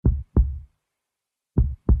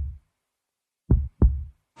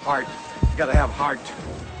Heart. You gotta have heart.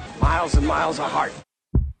 Miles and miles of heart.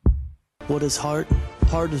 What is heart?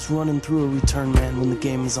 Heart is running through a return man when the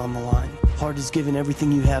game is on the line. Heart is giving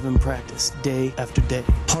everything you have in practice, day after day.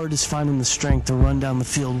 Heart is finding the strength to run down the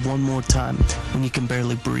field one more time when you can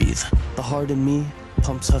barely breathe. The heart in me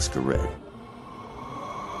pumps Husker Red.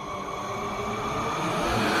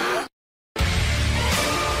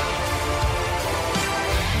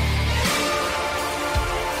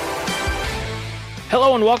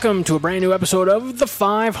 Hello and welcome to a brand new episode of the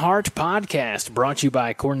Five Heart Podcast, brought to you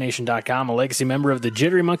by CoreNation.com, a legacy member of the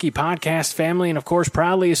Jittery Monkey podcast family, and of course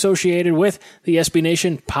proudly associated with the SB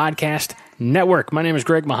Nation Podcast Network. My name is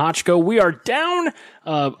Greg Mahochko. We are down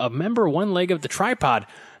a member, one leg of the tripod.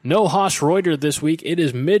 No Haas Reuter this week. It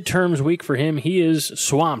is midterms week for him. He is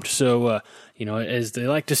swamped. So, as they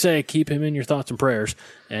like to say, keep him in your thoughts and prayers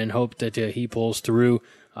and hope that he pulls through,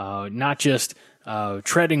 not just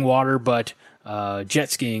treading water, but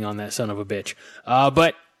jet skiing on that son of a bitch.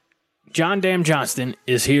 But John Dam Johnston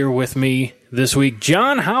is here with me this week.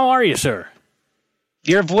 John, how are you, sir?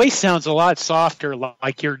 Your voice sounds a lot softer,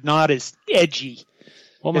 like you're not as edgy.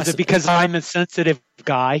 Well, is it because I'm a sensitive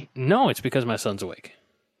guy? No, it's because my son's awake.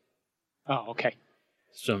 Oh, okay.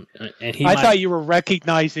 So, and I thought you were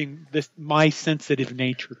recognizing my sensitive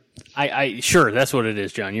nature. Sure, that's what it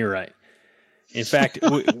is, John. You're right. In fact,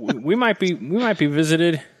 we might be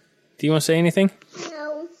visited. Do you want to say anything?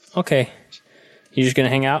 No. Okay. You just going to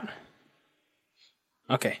hang out?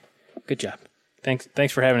 Okay. Good job.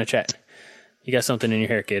 Thanks for having a chat. You got something in your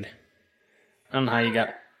hair, kid. I don't know how you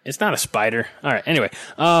got... It's not a spider. All right. Anyway.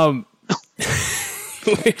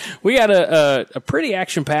 We got a pretty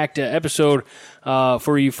action-packed episode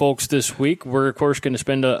for you folks this week. We're, of course, going to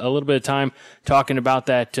spend a little bit of time talking about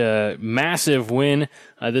that massive win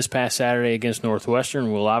this past Saturday against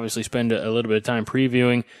Northwestern. We'll obviously spend a little bit of time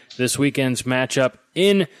previewing this weekend's matchup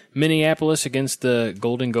in Minneapolis against the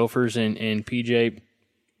Golden Gophers and PJ.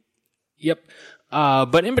 Yep.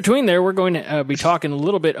 But in between there, we're going to be talking a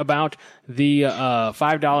little bit about the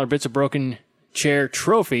 $5 Bits of Broken Chair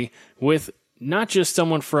trophy with not just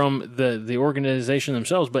someone from the organization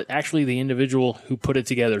themselves, but actually the individual who put it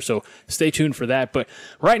together. So stay tuned for that. But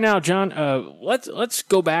right now, John, let's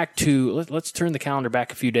go back to let's turn the calendar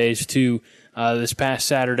back a few days to this past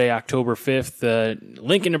Saturday, October 5th.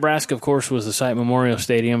 Lincoln, Nebraska, of course, was the site Memorial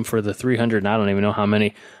Stadium for the 300. And I don't even know how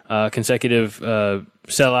many consecutive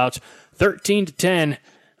sellouts. 13-10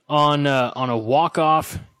 on a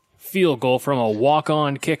walk-off field goal from a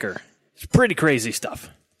walk-on kicker. It's pretty crazy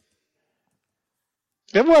stuff.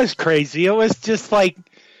 It was crazy. It was just like,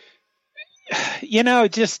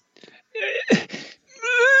 just...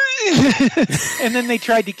 and then they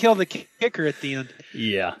tried to kill the kicker at the end.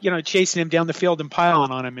 Yeah. Chasing him down the field and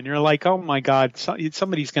piling on him. And you're like, oh, my God, he's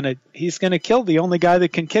going to kill the only guy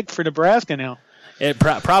that can kick for Nebraska now. It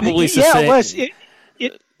probably... Yeah, it was.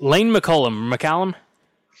 Lane McCallum?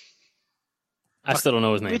 I still don't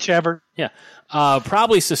know his name. Whichever. Yeah.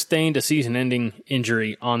 Probably sustained a season-ending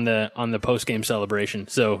injury on the post-game celebration.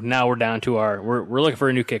 So now we're down to we're looking for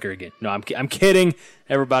a new kicker again. No, I'm kidding,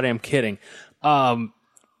 everybody. I'm kidding.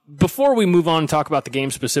 Before we move on and talk about the game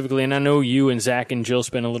specifically, and I know you and Zach and Jill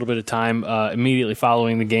spent a little bit of time immediately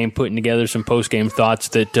following the game putting together some post-game thoughts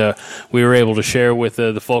that we were able to share with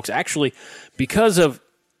the folks. Actually, because of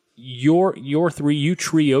you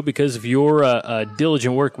trio, because of your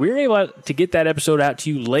diligent work, we were able to get that episode out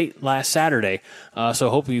to you late last Saturday.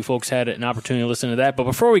 So hopefully you folks had an opportunity to listen to that. But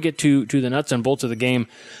before we get to the nuts and bolts of the game,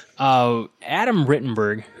 Adam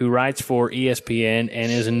Rittenberg, who writes for ESPN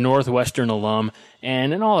and is a Northwestern alum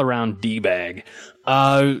and an all-around D-bag,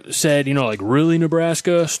 said, really,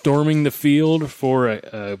 Nebraska storming the field for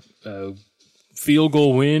a field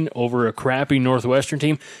goal win over a crappy Northwestern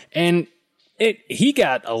team? And he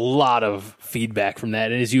got a lot of feedback from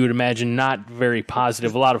that, and as you would imagine, not very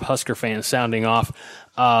positive. A lot of Husker fans sounding off,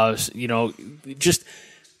 just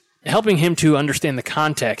helping him to understand the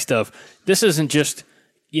context of this isn't just,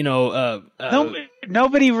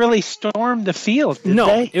 nobody really stormed the field, did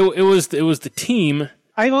they? It was the team.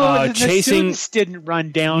 The chasing. Students didn't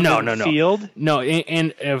run down the field. No,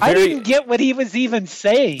 and I didn't get what he was even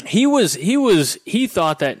saying. He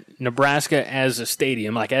thought that Nebraska as a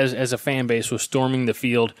stadium, like as a fan base, was storming the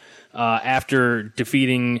field after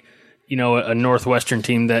defeating, a Northwestern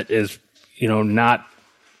team that is, not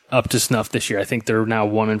up to snuff this year. I think they're now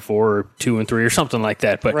 1-4 or 2-3 or something like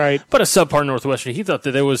that. But right. But a subpar Northwestern. He thought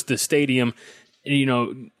that there was the stadium,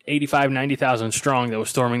 85, 90,000 strong that was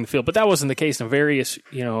storming the field. But that wasn't the case. And various,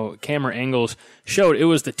 camera angles showed it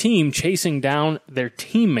was the team chasing down their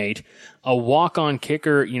teammate a walk-on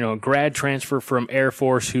kicker, a grad transfer from Air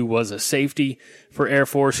Force who was a safety for Air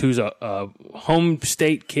Force, who's a home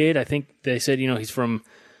state kid. I think they said, he's from,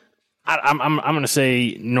 I'm going to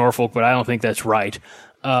say Norfolk, but I don't think that's right.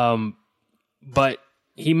 But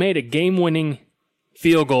he made a game-winning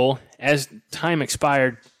field goal as time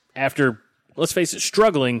expired after, let's face it,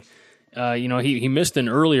 struggling. He missed an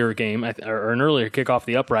earlier game or an earlier kick off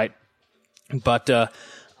the upright, but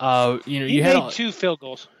he made 2 field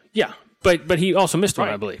goals. Yeah, but he also missed one,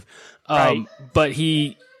 I believe. Right. But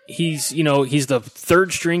he's the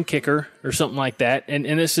third string kicker or something like that, and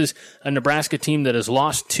this is a Nebraska team that has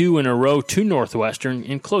lost 2 in a row to Northwestern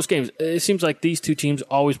in close games. It seems like these two teams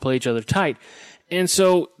always play each other tight, and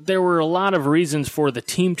so there were a lot of reasons for the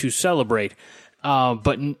team to celebrate.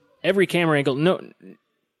 But every camera angle,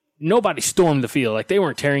 nobody stormed the field. Like, they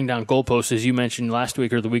weren't tearing down goalposts, as you mentioned last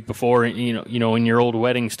week or the week before, in your old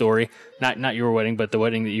wedding story. Not your wedding, but the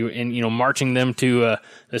wedding that you, marching them to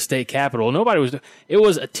the state capitol. It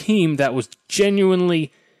was a team that was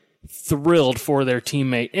genuinely thrilled for their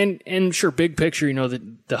teammate. And sure, big picture,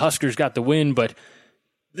 the Huskers got the win, but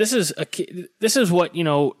this is what,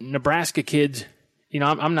 Nebraska kids,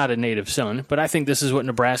 I'm not a native son, but I think this is what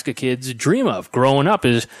Nebraska kids dream of growing up,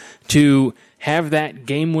 is to have that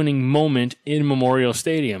game-winning moment in Memorial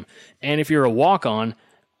Stadium. And if you're a walk-on,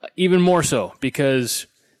 even more so, because,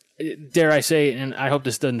 dare I say, and I hope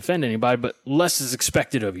this doesn't offend anybody, but less is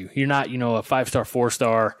expected of you. You're not, a 5-star,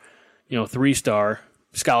 4-star, 3-star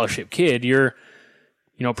scholarship kid. You're,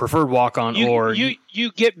 preferred walk-on, or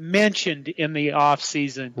you get mentioned in the off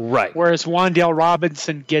season, right? Whereas Wan'Dale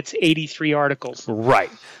Robinson gets 83 articles,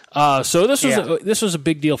 right? So this was a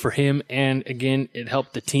big deal for him, and again, it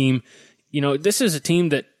helped the team. This is a team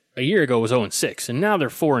that a year ago was 0-6, and now they're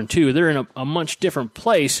 4-2. They're in a much different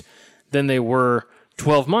place than they were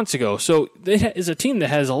 12 months ago. So it is a team that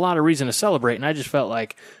has a lot of reason to celebrate, and I just felt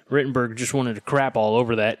like Rittenberg just wanted to crap all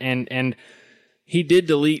over that, and he did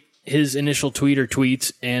delete his initial tweet or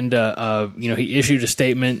tweets, and he issued a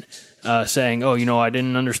statement saying, I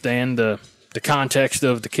didn't understand the context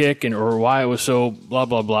of the kick or why it was so blah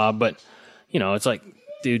blah blah. But it's like,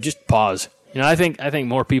 dude, just pause. I think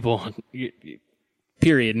more people,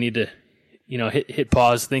 period, need to hit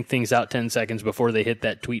pause, think things out 10 seconds before they hit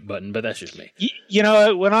that tweet button. But that's just me.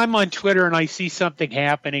 When I'm on Twitter and I see something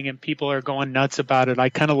happening and people are going nuts about it, I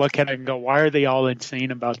kind of look at it and go, why are they all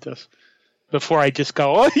insane about this? Before I just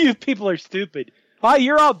go, oh, you people are stupid. Oh,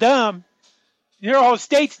 you're all dumb. Your whole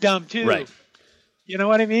state's dumb too. Right. You know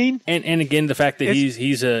what I mean? And again, the fact that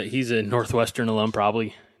he's a Northwestern alum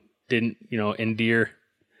probably didn't endear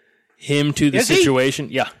him to the situation.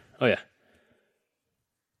 Yeah. Oh yeah.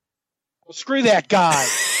 Well, screw that guy.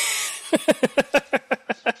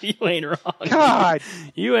 You ain't wrong. God,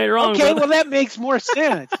 you ain't wrong. Okay, brother. well that makes more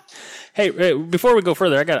sense. Hey, before we go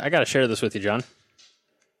further, I got to share this with you, John.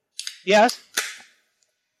 Yes.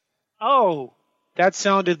 Oh, that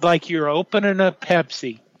sounded like you're opening a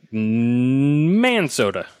Pepsi. Man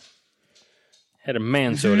soda. Had a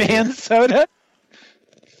man soda. Man soda?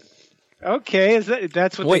 Okay,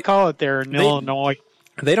 that's what they call it there in Illinois.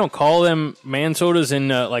 They don't call them man sodas in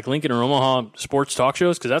like Lincoln or Omaha sports talk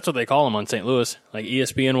shows, because that's what they call them on St. Louis, like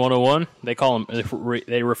ESPN 101. They call them.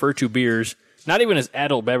 They refer to beers not even as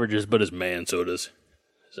adult beverages, but as man sodas.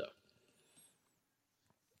 So.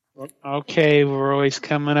 Okay, we're always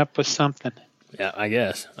coming up with something. Yeah, I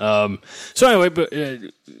guess. So anyway, but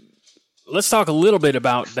let's talk a little bit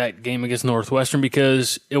about that game against Northwestern,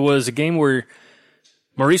 because it was a game where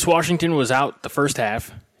Maurice Washington was out the first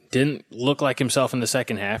half, didn't look like himself in the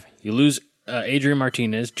second half. You lose Adrian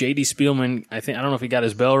Martinez, J.D. Spielman. I don't know if he got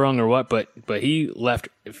his bell rung or what, but he left.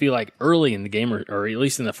 I feel like early in the game, or at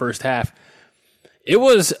least in the first half. It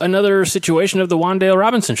was another situation of the Wan'Dale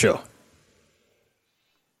Robinson show.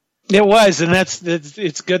 It was, and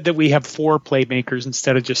it's good that we have 4 playmakers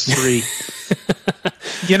instead of just 3.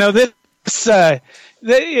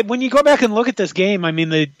 When you go back and look at this game, I mean,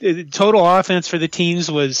 the total offense for the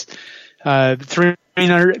teams was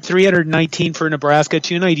 319 for Nebraska,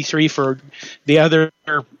 293 for the other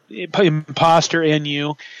imposter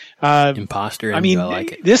NU. Imposter NU, I mean, I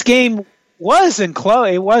like it. This game wasn't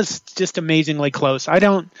close. It was just amazingly close. I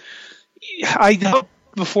hope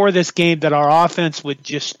before this game that our offense would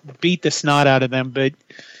just beat the snot out of them, but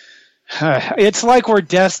it's like we're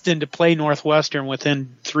destined to play Northwestern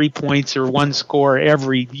within 3 points or 1 score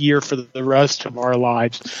every year for the rest of our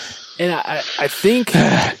lives. And I think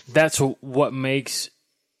that's what makes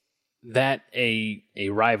that a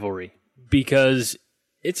rivalry, because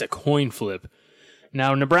it's a coin flip.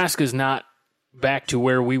 Now, Nebraska's not back to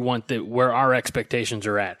where we want where our expectations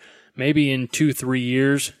are at. Maybe in 2-3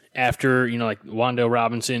 years, after, like Wan'Dale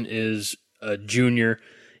Robinson is a junior.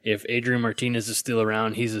 If Adrian Martinez is still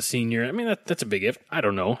around, he's a senior. I mean, that's a big if. I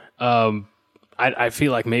don't know. I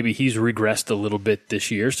feel like maybe he's regressed a little bit this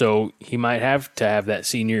year, so he might have to have that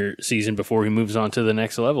senior season before he moves on to the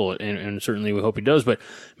next level, and certainly we hope he does. But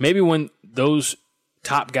maybe when those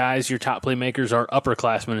top guys, your top playmakers, are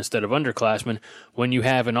upperclassmen instead of underclassmen, when you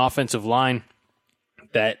have an offensive line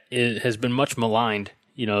that has been much maligned,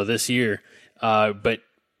 this year, but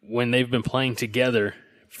when they've been playing together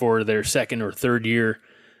for their second or third year,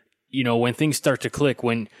 when things start to click,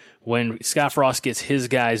 when Scott Frost gets his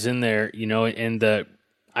guys in there, and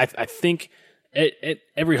I think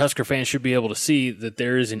every Husker fan should be able to see that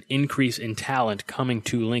there is an increase in talent coming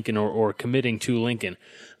to Lincoln or committing to Lincoln.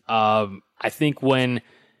 I think when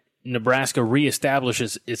Nebraska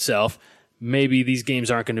reestablishes itself, maybe these games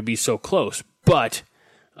aren't going to be so close. But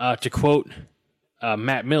to quote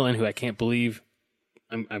Matt Millen, who I can't believe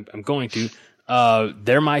I'm going to,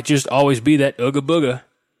 there might just always be that ooga booga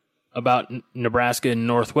about Nebraska and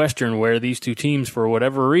Northwestern, where these two teams, for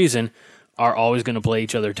whatever reason, are always going to play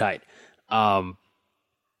each other tight. So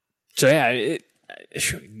yeah,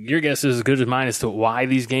 your guess is as good as mine as to why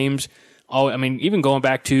these games. Even going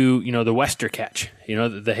back to the Wester catch,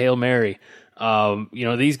 the Hail Mary.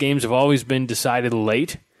 These games have always been decided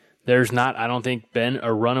late. There's not, I don't think, been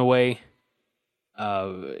a runaway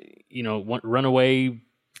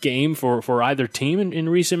game for either team in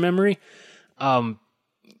recent memory.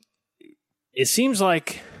 It seems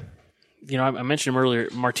like, I mentioned him earlier,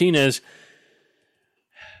 Martinez,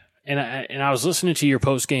 and I was listening to your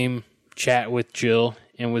post-game chat with Jill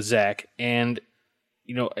and with Zach, and,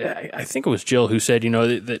 I think it was Jill who said,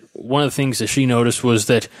 that one of the things that she noticed was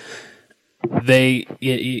that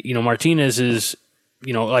Martinez is,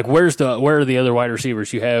 where are the other wide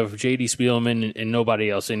receivers? You have J.D. Spielman and nobody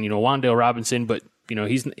else, and, Wan'Dale Robinson, but,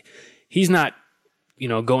 he's not,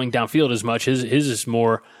 going downfield as much. His is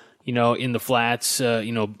more, in the flats,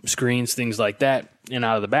 screens, things like that, and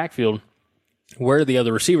out of the backfield. Where are the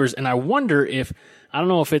other receivers? And I wonder I don't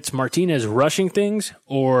know if it's Martinez rushing things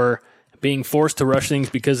or being forced to rush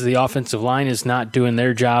things because the offensive line is not doing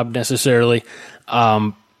their job necessarily.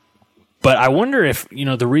 But I wonder if,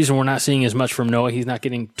 the reason we're not seeing as much from Noah, he's not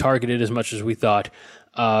getting targeted as much as we thought.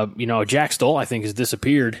 Jack Stoll, I think, has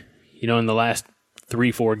disappeared, in the last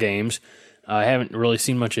 3-4 games. I haven't really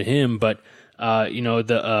seen much of him, but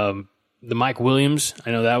the Mike Williams,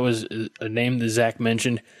 I know that was a name that Zach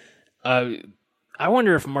mentioned. I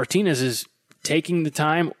wonder if Martinez is taking the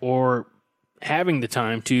time or having the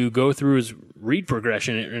time to go through his read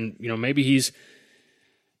progression, and maybe he's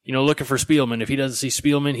looking for Spielman. If he doesn't see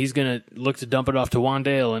Spielman, he's going to look to dump it off to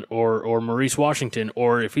Wan'Dale or Maurice Washington,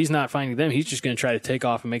 or if he's not finding them, he's just going to try to take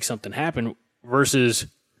off and make something happen versus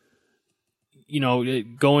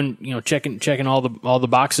going, checking all the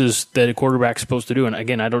boxes that a quarterback's supposed to do. And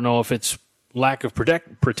again, I don't know if it's lack of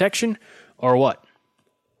protection or what.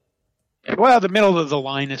 Well, the middle of the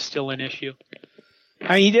line is still an issue.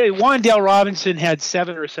 Wan'Dale Robinson had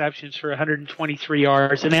 7 receptions for 123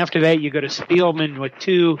 yards, and after that you go to Spielman with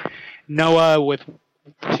 2, Noah with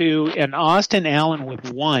 2, and Austin Allen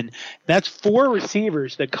with 1. That's 4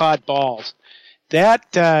 receivers that caught balls. That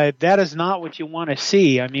is not what you want to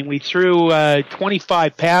see. We threw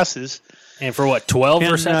 25 passes. And for what, 12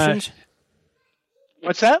 receptions?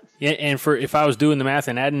 What's that? Yeah, and for if I was doing the math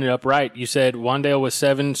and adding it up right, you said Wan'Dale with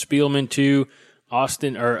 7, Spielman 2,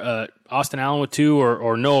 Austin Allen with 2,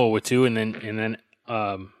 or Noah with 2, and then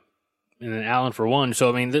Allen for 1.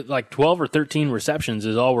 So 12 or 13 receptions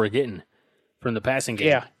is all we're getting from the passing game.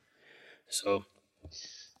 Yeah. So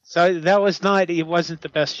that was it wasn't the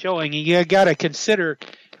best showing. You got to consider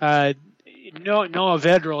Noah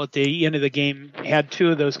Vedral at the end of the game had 2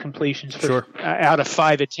 of those completions out of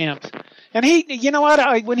 5 attempts. And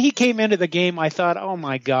when he came into the game, I thought, oh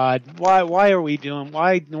my God, why are we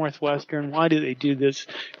why Northwestern? Why do they do this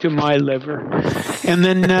to my liver? And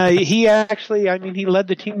then he actually, he led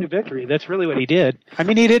the team to victory. That's really what he did.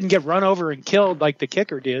 He didn't get run over and killed like the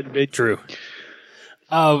kicker did. But true.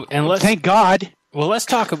 Thank God. Well, let's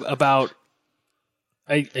talk about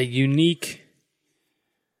a unique.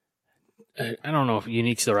 I don't know if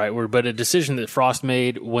unique's the right word, but a decision that Frost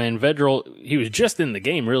made when Vedral, he was just in the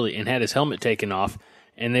game really and had his helmet taken off,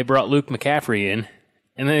 and they brought Luke McCaffrey in,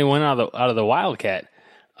 and then they went out of the Wildcat.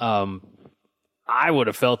 I would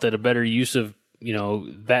have felt that a better use of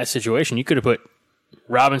that situation. You could have put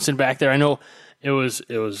Robinson back there. I know it was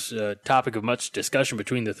a topic of much discussion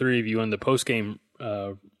between the three of you on the post game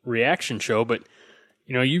reaction show, but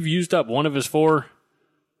you've used up one of his 4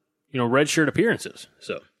 redshirt appearances,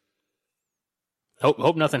 so.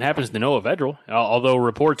 Hope nothing happens to Noah Vedral. Although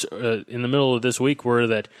reports in the middle of this week were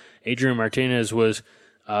that Adrian Martinez was,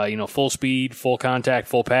 full speed, full contact,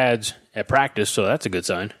 full pads at practice, so that's a good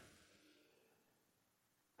sign.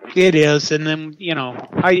 It is, and then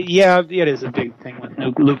it is a big thing with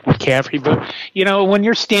Luke McCaffrey. But when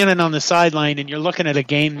you're standing on the sideline and you're looking at a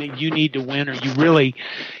game that you need to win, or you really,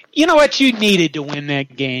 you needed to win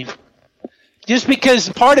that game. Just because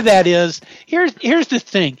part of that is here's the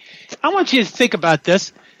thing. I want you to think about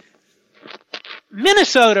this.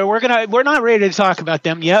 Minnesota, we're not ready to talk about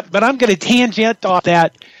them yet, but I'm going to tangent off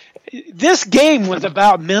that. This game was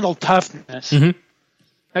about mental toughness. Mm-hmm.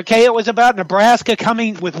 Okay, it was about Nebraska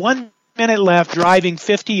coming with 1 minute left, driving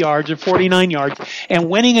 50 yards or 49 yards, and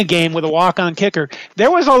winning a game with a walk-on kicker. There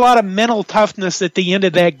was a lot of mental toughness at the end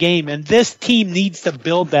of that game, and this team needs to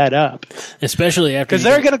build that up. Especially after... Because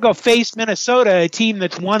they're going to go face Minnesota, a team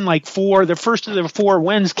that's won like 4. The first of the 4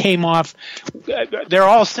 wins came off. They're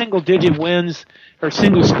all single-digit wins or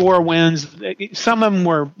single-score wins. Some of them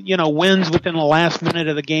were, wins within the last minute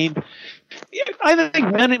of the game. I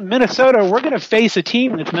think Minnesota, we're going to face a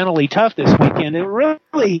team that's mentally tough this weekend. It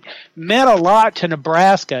really meant a lot to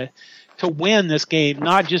Nebraska to win this game,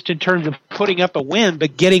 not just in terms of putting up a win,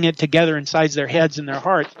 but getting it together inside their heads and their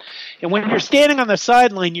hearts. And when you're standing on the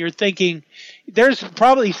sideline, you're thinking, there's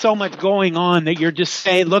probably so much going on that you're just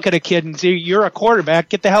saying, look at a kid and say, you're a quarterback,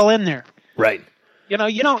 get the hell in there. Right. You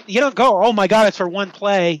don't go, oh my God, it's for one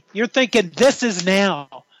play. You're thinking, this is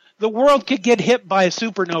now. The world could get hit by a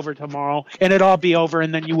supernova tomorrow, and it'd all be over,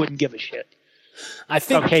 and then you wouldn't give a shit. I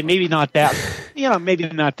think. Okay, maybe not that. Maybe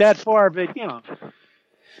not that far, but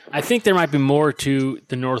I think there might be more to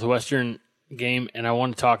the Northwestern game, and I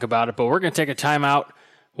want to talk about it. But we're going to take a timeout.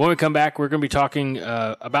 When we come back, we're going to be talking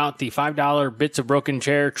about the $5 Bits of Broken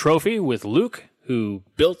Chair trophy with Luke, who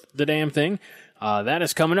built the damn thing. That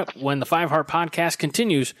is coming up when the 5 Heart Podcast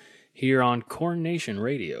continues here on Corn Nation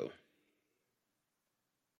Radio.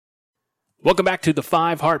 Welcome back to the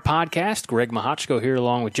 5 Heart Podcast. Greg Mahochko here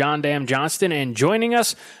along with John Dam Johnston, and joining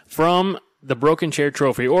us from the Broken Chair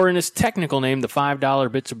Trophy, or in its technical name, the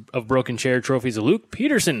 $5 Bits of Broken Chair Trophies, Luke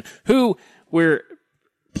Peterson, who we're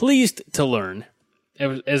pleased to learn,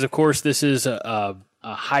 as of course this is a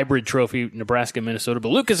hybrid trophy, Nebraska, Minnesota, but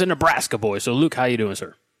Luke is a Nebraska boy. So Luke, how you doing,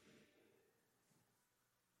 sir?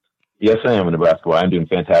 Yes, I am a Nebraska boy. I'm doing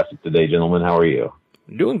fantastic today, gentlemen. How are you?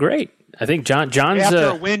 Doing great. I think John's after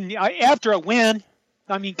a win.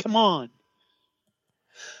 I mean, come on.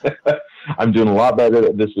 I'm doing a lot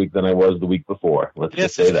better this week than I was the week before. Let's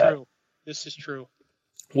just say that. True. This is true.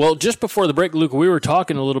 Well, just before the break, Luke, we were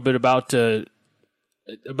talking a little bit about that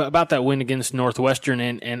win against Northwestern,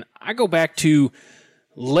 and I go back to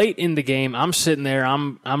late in the game. I'm sitting there.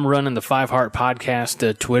 I'm running the 5 Heart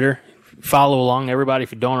Podcast Twitter. Follow along, everybody,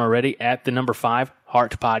 if you don't already, at the number 5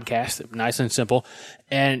 Heart Podcast. Nice and simple.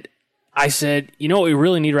 And I said, what we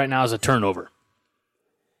really need right now is a turnover.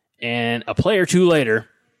 And a play or two later,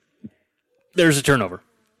 there's a turnover.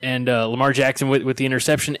 And Lamar Jackson with the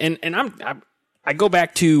interception. And I go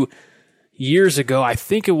back to years ago, I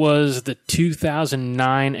think it was the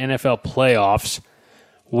 2009 NFL playoffs,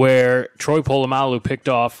 where Troy Polamalu picked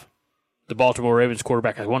off the Baltimore Ravens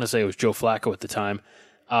quarterback. I want to say it was Joe Flacco at the time.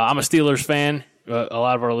 I'm a Steelers fan. A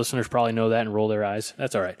lot of our listeners probably know that and roll their eyes.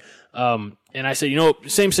 That's all right. And I said,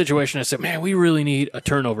 same situation. I said, man, we really need a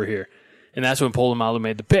turnover here. And that's when Polamalu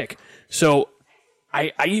made the pick. So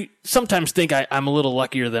I sometimes think I'm a little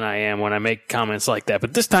luckier than I am when I make comments like that.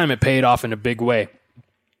 But this time it paid off in a big way.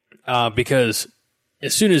 Because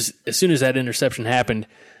as soon as that interception happened,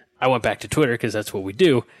 I went back to Twitter, because that's what we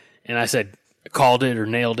do. And I said, called it or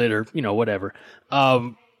nailed it or, whatever.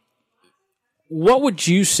 What would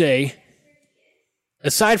you say,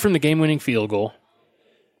 aside from the game-winning field goal,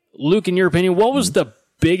 Luke, in your opinion, what was the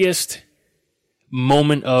biggest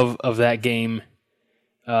moment of that game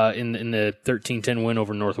in the 13-10 win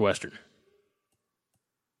over Northwestern?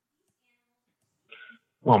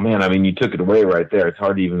 Well, man, I mean, you took it away right there. It's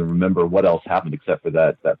hard to even remember what else happened except for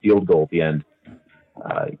that field goal at the end.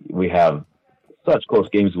 We have such close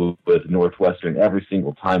games with Northwestern every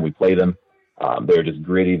single time we play them. They're just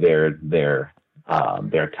gritty. They're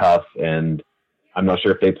tough, and I'm not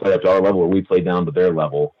sure if they play up to our level or we play down to their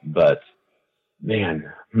level. But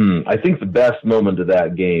man, I think the best moment of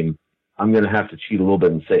that game, I'm going to have to cheat a little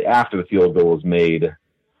bit and say after the field goal was made,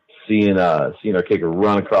 seeing our kicker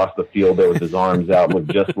run across the field there with his arms out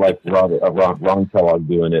looked just like Ron Kellogg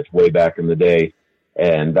doing it way back in the day.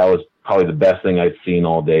 And that was probably the best thing I've seen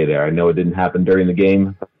all day there. I know it didn't happen during the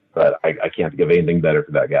game, but I can't think of anything better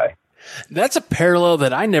for that guy. That's a parallel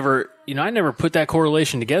that I never put that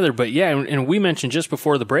correlation together. But yeah, and we mentioned just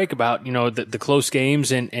before the break about, the close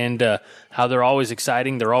games and how they're always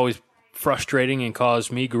exciting. They're always frustrating and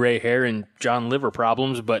cause me gray hair and John liver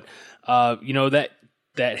problems. But,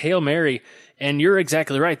 that Hail Mary, and you're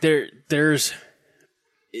exactly right.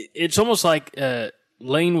 It's almost like,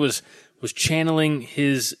 Lane was channeling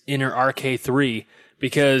his inner RK3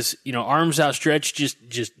 because, arms outstretched,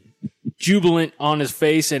 just jubilant on his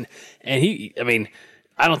face, and I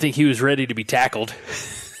don't think he was ready to be tackled,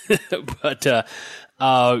 but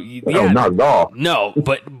yeah, not at all. No,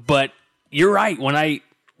 but you're right. When I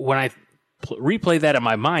replay that in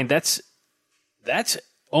my mind, that's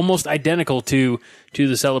almost identical to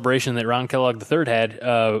the celebration that Ron Kellogg III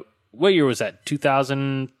had. What year was that?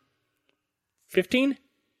 2015?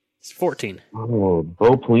 It's 14. Oh,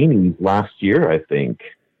 Bo Pelini's last year, I think.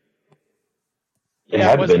 It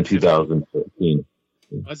had to have been 2014.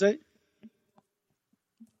 Was it?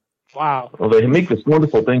 Wow. Well, they make this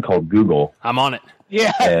wonderful thing called Google. I'm on it.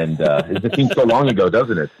 Yeah. And it just seems so long ago,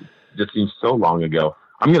 doesn't it? It just seems so long ago.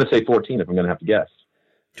 I'm going to say 14 if I'm going to have to guess.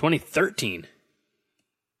 2013.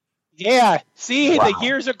 Yeah. See, Wow. The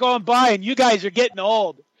years are going by and you guys are getting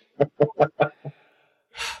old.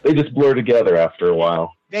 They just blur together after a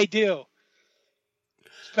while. They do.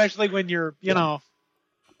 Especially when you're,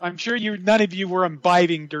 I'm sure none of you were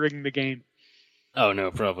imbibing during the game. Oh,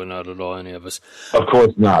 no, probably not at all, any of us. Of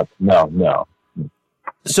course not. No.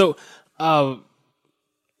 So,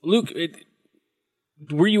 Luke,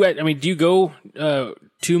 were you do you go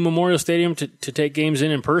to Memorial Stadium to take games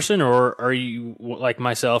in person, or are you like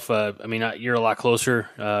myself? You're a lot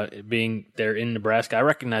closer being there in Nebraska. I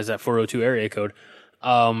recognize that 402 area code.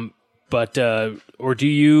 But or do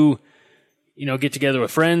you, get together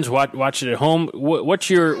with friends, watch it at home? What's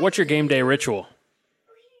your game day ritual?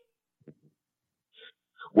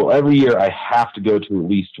 Well, every year I have to go to at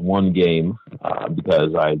least one game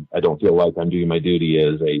because I don't feel like I'm doing my duty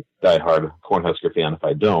as a diehard Cornhusker fan if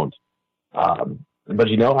I don't. But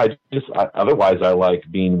otherwise I like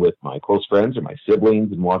being with my close friends or my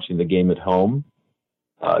siblings and watching the game at home,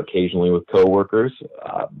 occasionally with coworkers.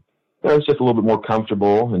 It's just a little bit more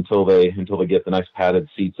comfortable until they get the nice padded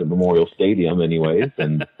seats at Memorial Stadium, anyways.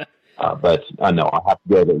 And but no, I have to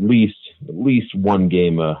go to at least one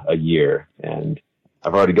game a year, and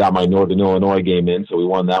I've already got my Northern Illinois game in, so we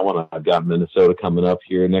won that one. I've got Minnesota coming up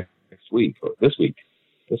here next week or this week.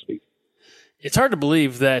 It's hard to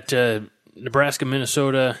believe that Nebraska,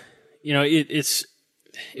 Minnesota. It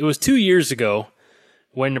was 2 years ago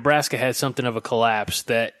when Nebraska had something of a collapse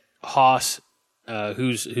that Haas.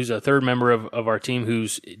 Who's a third member of our team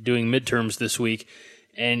who's doing midterms this week,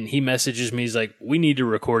 and he messages me, he's like, we need to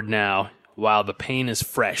record now while the pain is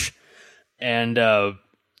fresh. And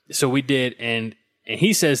so we did, and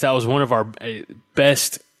he says that was one of our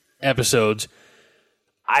best episodes.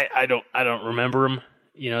 I don't remember them.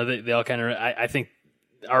 They all kind of, I think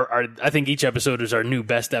I think each episode is our new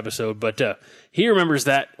best episode, but he remembers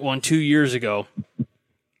that one 2 years ago.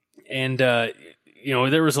 And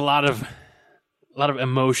there was a lot of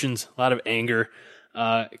emotions, a lot of anger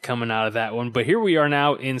coming out of that one. But here we are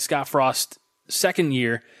now in Scott Frost's second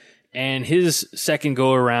year and his second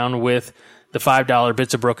go around with the $5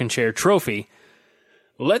 Bits of Broken Chair trophy.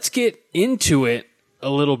 Let's get into it a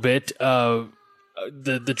little bit,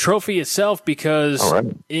 the trophy itself, because right.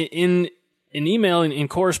 in email and in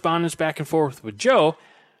correspondence back and forth with Joe,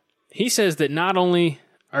 he says that not only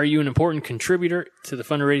are you an important contributor to the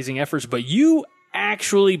fundraising efforts, but you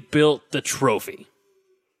actually built the trophy.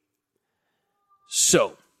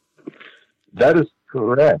 So that is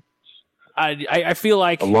correct. I feel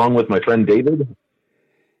like, along with my friend David.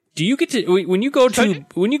 do you get to when you go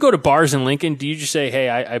to bars in Lincoln, do you just say, hey,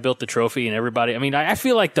 I built the trophy, and everybody, I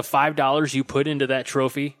feel like the $5 you put into that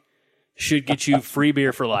trophy should get you free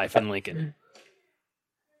beer for life in Lincoln.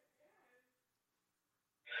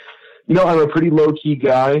 I'm a pretty low key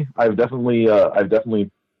guy. I've definitely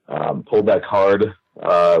pulled that card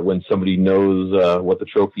when somebody knows what the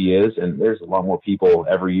trophy is, and there's a lot more people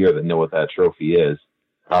every year that know what that trophy is.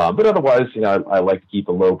 But otherwise, I like to keep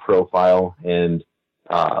a low profile, and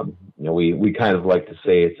we kind of like to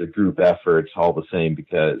say it's a group effort all the same,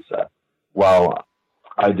 because while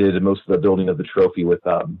I did most of the building of the trophy with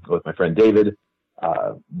my friend David,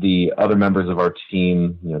 the other members of our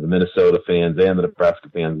team, the Minnesota fans and the Nebraska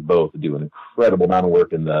fans, both do an incredible amount of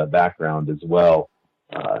work in the background as well.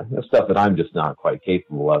 Stuff that I'm just not quite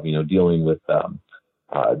capable of, dealing with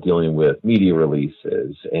media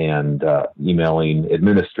releases and emailing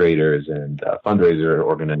administrators and fundraiser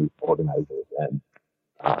organizers. And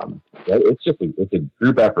It's a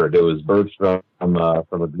group effort. It was birthed from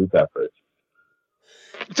a group effort.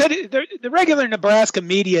 So the regular Nebraska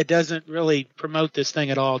media doesn't really promote this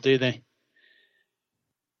thing at all, do they?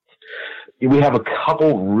 We have a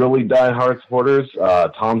couple really diehard supporters.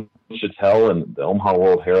 Tom Chattel and the Omaha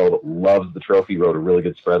World Herald loves the trophy, wrote a really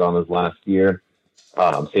good spread on us last year.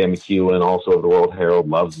 Sam McEwen, also of the World Herald,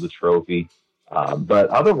 loves the trophy. But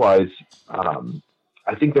otherwise,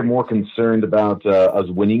 I think they're more concerned about us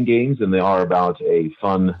winning games than they are about a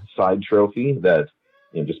fun side trophy that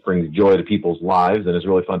just brings joy to people's lives and is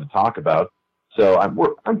really fun to talk about. So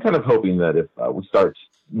I'm kind of hoping that if we start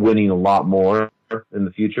winning a lot more in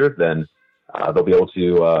the future, then they'll be able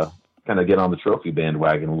to kind of get on the trophy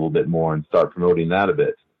bandwagon a little bit more and start promoting that a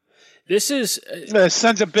bit. This is the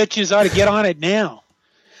sons of bitches ought to get on it now.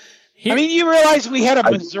 I mean, you realize we had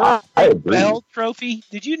a Missouri Bell trophy?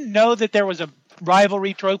 Did you know that there was a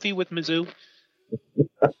rivalry trophy with Mizzou?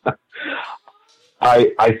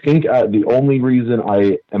 I think the only reason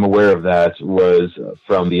I am aware of that was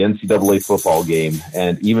from the NCAA football game,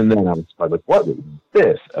 and even then I was like, what is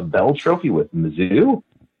this? A Bell trophy with Mizzou?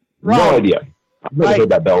 Right. No idea. I've never heard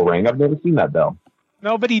that bell ring. I've never seen that bell.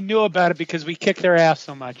 Nobody knew about it because we kicked their ass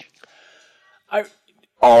so much.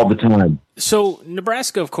 All the time. So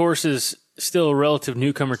Nebraska, of course, is still a relative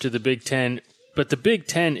newcomer to the Big Ten, but the Big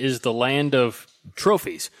Ten is the land of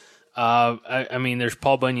trophies. I mean, there's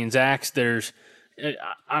Paul Bunyan's axe. There's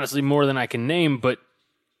honestly more than I can name, but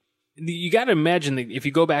you got to imagine that if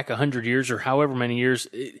you go back 100 years or however many years,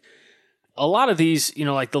 a lot of these,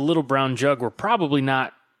 like the Little Brown Jug, were probably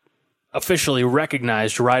not officially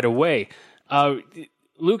recognized right away.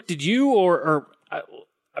 Luke, did you or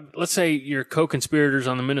let's say your co-conspirators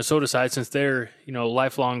on the Minnesota side, since they're,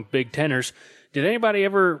 lifelong Big Teners, did anybody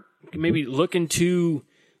ever maybe look into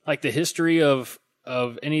like the history of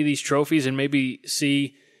any of these trophies and maybe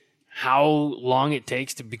see how long it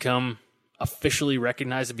takes to become officially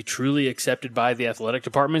recognized, to be truly accepted by the athletic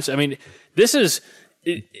departments? I mean, this is,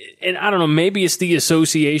 and I don't know, maybe it's the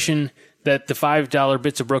association that the $5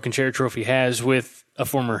 Bits of Broken Chair trophy has with a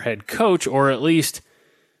former head coach, or at least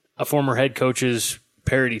a former head coach's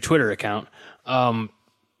parody Twitter account.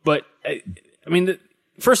 But I mean,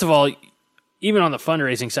 first of all, even on the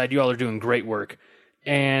fundraising side, you all are doing great work.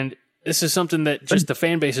 And this is something that just the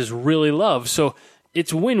fan bases really love. So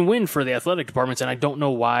it's win-win for the athletic departments, and I don't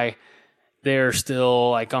know why they're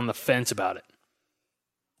still like on the fence about it.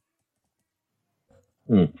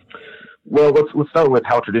 Well, let's start with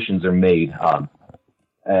how traditions are made.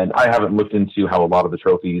 And I haven't looked into how a lot of the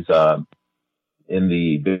trophies in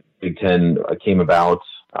the Big Ten came about.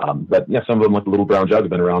 But yeah, some of them, like the Little Brown Jug, have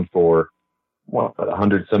been around for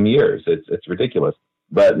 100 some years. It's ridiculous.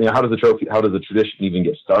 But how does the tradition even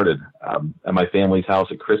get started? At my family's house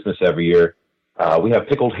at Christmas every year, we have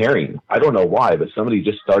pickled herring. I don't know why, but somebody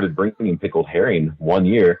just started bringing pickled herring one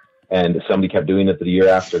year, and somebody kept doing it the year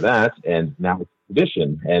after that, and now it's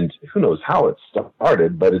tradition. And who knows how it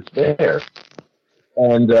started, but it's there.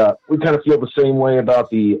 And we kind of feel the same way about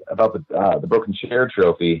the Broken Chair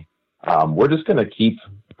trophy. We're just going to keep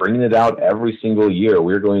bringing it out every single year.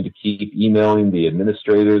 We're going to keep emailing the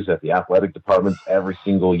administrators at the athletic departments every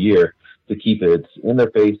single year to keep it in their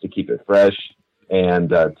face, to keep it fresh, and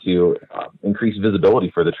to increase visibility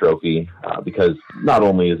for the trophy, because not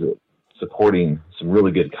only is it supporting some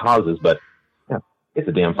really good causes, but it's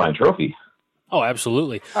a damn fine trophy. Oh,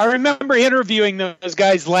 absolutely. I remember interviewing those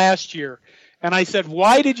guys last year, and I said,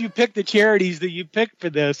 why did you pick the charities that you picked for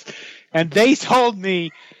this? And they told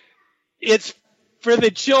me it's for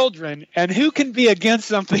the children, and who can be against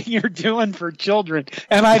something you're doing for children?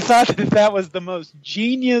 And I thought that was the most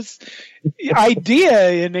genius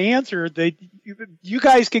idea and answer that you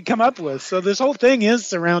guys could come up with. So this whole thing is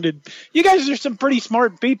surrounded. You guys are some pretty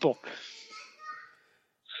smart people.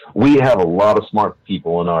 We have a lot of smart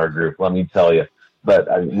people in our group, let me tell you. But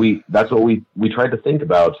that's what we tried to think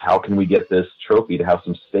about. How can we get this trophy to have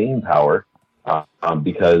some staying power?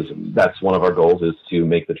 Because that's one of our goals, is to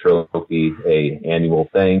make the trophy a annual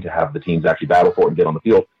thing, to have the teams actually battle for it and get on the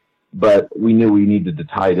field. But we knew we needed to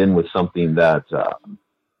tie it in with something that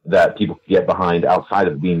people could get behind outside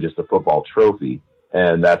of being just a football trophy.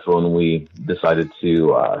 And that's when we decided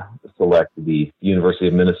to select the University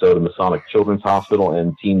of Minnesota Masonic Children's Hospital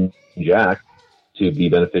and Team Jack to be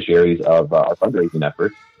beneficiaries of our fundraising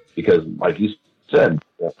efforts. Because, like you said,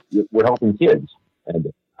 we're helping kids,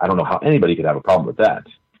 and I don't know how anybody could have a problem with that.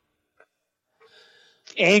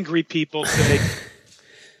 Angry people say.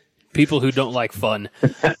 People who don't like fun.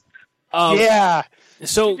 Yeah.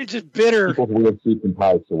 So you're just bitter. People who live soup and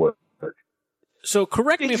pies to work. So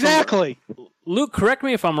correct me exactly. Luke, correct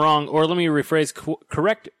me if I'm wrong, or let me rephrase,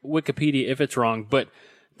 correct Wikipedia if it's wrong, but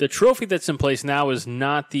the trophy that's in place now is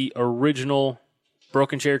not the original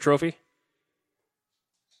Broken Chair trophy?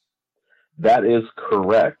 That is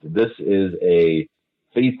correct. This is a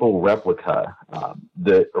faithful replica.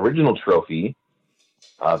 The original trophy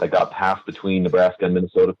that got passed between Nebraska and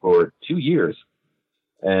Minnesota for 2 years.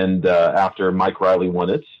 And after Mike Riley won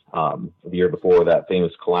it, the year before that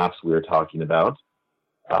famous collapse we were talking about,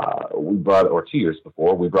 we brought it, or 2 years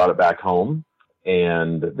before, we brought it back home.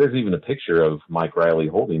 And there's even a picture of Mike Riley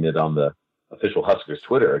holding it on the official Huskers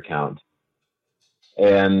Twitter account.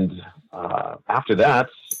 And after that,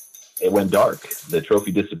 it went dark. The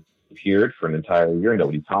trophy disappeared for an entire year.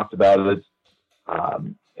 Nobody talked about it.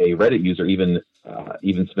 A Reddit user even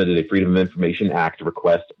submitted a Freedom of Information Act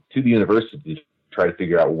request to the university to try to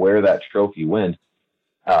figure out where that trophy went.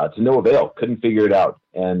 To no avail. Couldn't figure it out.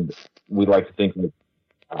 And we'd like to think that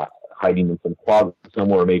hiding in some closet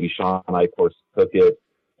somewhere, maybe Sean Eichhorst took it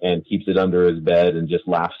and keeps it under his bed and just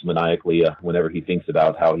laughs maniacally whenever he thinks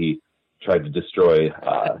about how he tried to destroy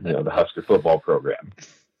the Husker football program.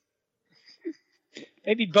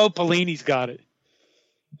 Maybe Bo Pelini's got it.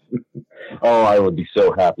 Oh, I would be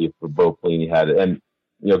so happy if Bo Pelini had it. And,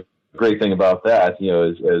 great thing about that,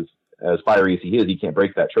 is as fiery as he is, he can't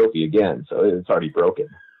break that trophy again. So it's already broken.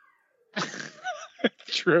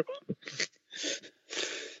 True.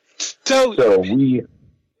 So we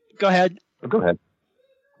go ahead. Go ahead.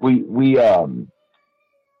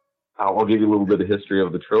 I'll give you a little bit of history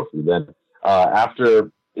of the trophy. Then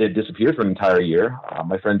after it disappeared for an entire year,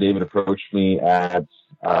 my friend David approached me at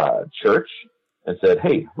church and said,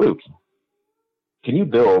 "Hey, Luke, can you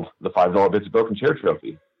build the $5 Bits of Broken Chair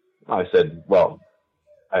trophy?" I said, "Well,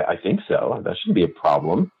 I think so. That shouldn't be a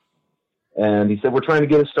problem." And he said, "We're trying to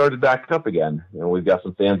get it started back up again. We've got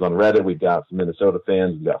some fans on Reddit. We've got some Minnesota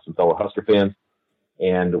fans. We've got some fellow Husker fans,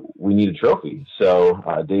 and we need a trophy." So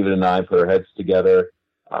David and I put our heads together,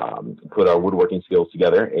 put our woodworking skills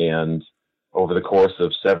together, and over the course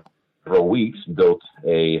of several weeks, built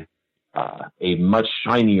a much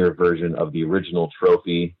shinier version of the original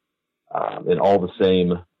trophy, in all the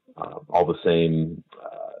same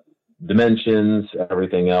dimensions,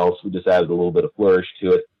 everything else. We just added a little bit of flourish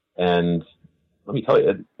to it. And let me tell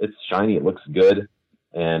you, it's shiny. It looks good.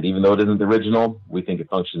 And even though it isn't the original, we think it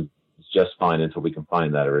functions just fine until we can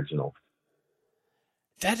find that original.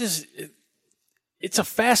 It's a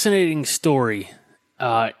fascinating story.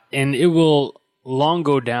 And it will long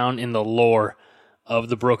go down in the lore of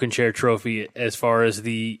the Broken Chair trophy as far as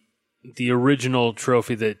the original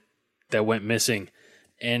trophy that went missing.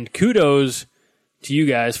 And kudos to you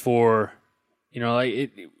guys for,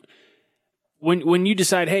 when you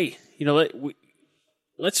decide, hey,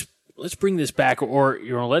 let's bring this back, or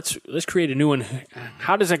let's create a new one.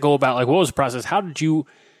 How does that go about? Like, what was the process? How did you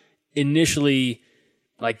initially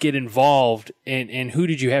get involved, and who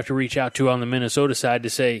did you have to reach out to on the Minnesota side to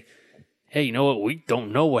say, hey, you know what? We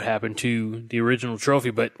don't know what happened to the original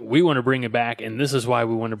trophy, but we want to bring it back, and this is why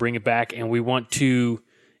we want to bring it back, and we want to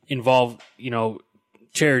involve,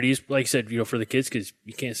 charities, like I said, for the kids, because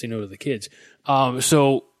you can't say no to the kids.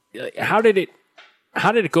 So how did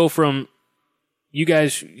it go from you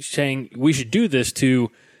guys saying we should do this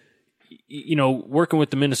to, working with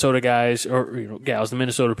the Minnesota guys or gals, the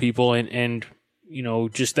Minnesota people, and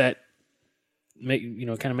just that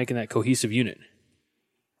kind of making that cohesive unit?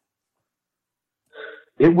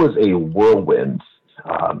 It was a whirlwind.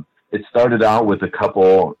 It started out with a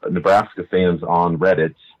couple Nebraska fans on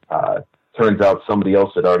Reddit. Turns out somebody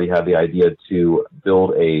else had already had the idea to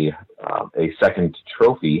build a second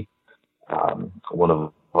trophy. One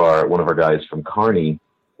of our guys from Kearney,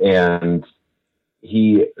 and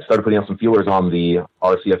he started putting out some feelers on the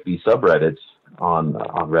RCFB subreddit on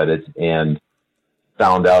Reddit, and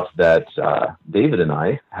found out that David and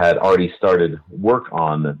I had already started work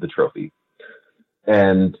on the trophy.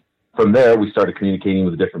 And from there, we started communicating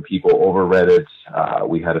with different people over Reddit.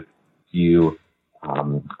 We had a few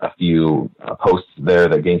posts there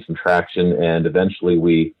that gained some traction, and eventually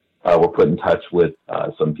we were put in touch with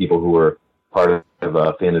some people who were part of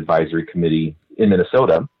a fan advisory committee in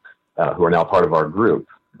Minnesota, who are now part of our group,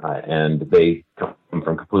 and they come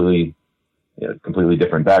from completely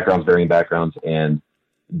different backgrounds, varying backgrounds,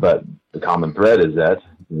 but the common thread is that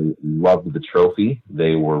they loved the trophy.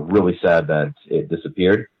 They were really sad that it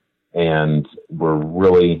disappeared, and were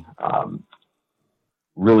really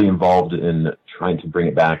involved in trying to bring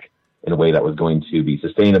it back in a way that was going to be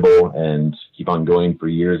sustainable and keep on going for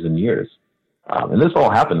years and years. And this all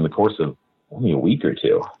happened in the course of only a week or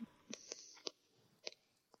two.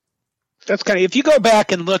 That's kind of, if you go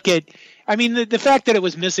back and look at I mean, the fact that it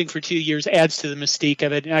was missing for 2 years adds to the mystique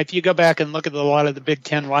of it. And if you go back and look at a lot of the Big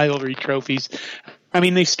Ten rivalry trophies, I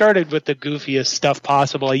mean, they started with the goofiest stuff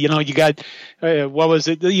possible. You got, what was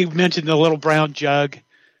it? You mentioned the little brown jug.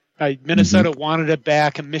 Minnesota wanted it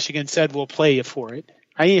back, and Michigan said, we'll play you for it.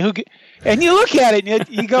 And you look at it, and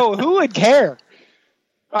you go, who would care?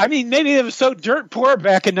 I mean, maybe it was so dirt poor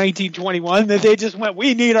back in 1921 that they just went,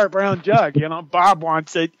 we need our brown jug. Bob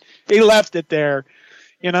wants it. He left it there.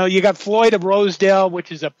 You got Floyd of Rosedale,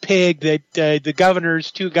 which is a pig that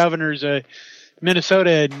the two governors,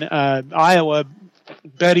 Minnesota and Iowa,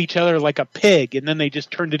 bet each other like a pig, and then they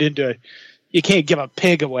just turned it into you can't give a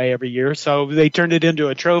pig away every year, so they turned it into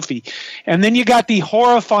a trophy. And then you got the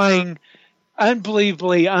horrifying,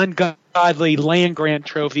 unbelievably ungodly land grant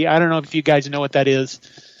trophy. I don't know if you guys know what that is.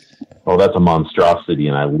 Oh, that's a monstrosity,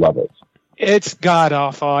 and I love it. It's god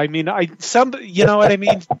awful. I mean, you know what I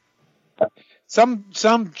mean? Some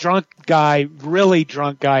drunk guy, really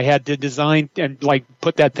drunk guy, had to design and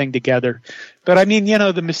put that thing together. But I mean,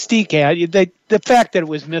 the mystique, the fact that it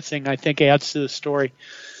was missing, I think, adds to the story.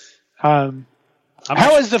 How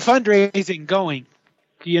is the fundraising going?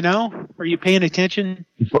 Do you know? Are you paying attention?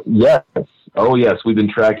 Yes. Oh, yes. We've been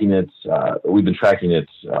tracking it. A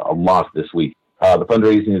lot this week. The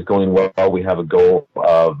fundraising is going well. We have a goal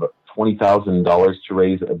of $20,000 to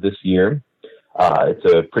raise this year. It's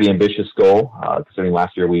a pretty ambitious goal, considering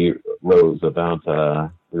last year we raised about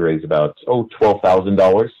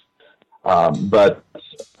 $12,000. But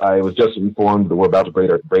I was just informed that we're about to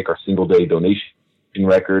break our single day donation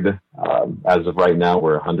record. As of right now,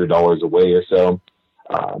 we're $100 away or so.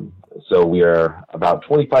 So we are about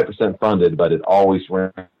 25% funded, but it always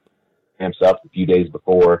ramps up a few days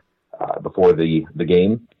before the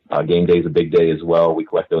game. Game day is a big day as well. We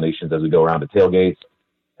collect donations as we go around to tailgates.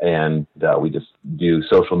 And we just do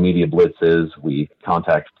social media blitzes. We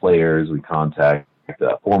contact players. We contact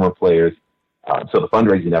former players. So the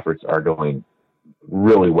fundraising efforts are going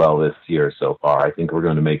really well this year so far. I think we're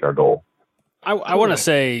going to make our goal. I want to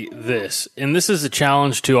say this, and this is a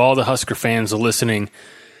challenge to all the Husker fans listening.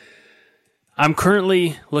 I'm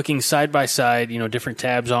currently looking side by side, different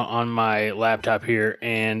tabs on my laptop here,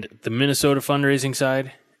 and the Minnesota fundraising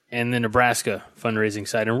side and the Nebraska fundraising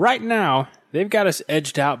side. And right now, they've got us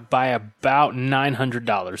edged out by about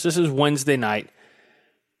 $900. This is Wednesday night.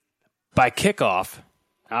 By kickoff,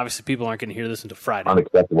 obviously people aren't going to hear this until Friday.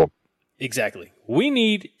 Unacceptable. Exactly. We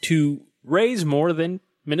need to raise more than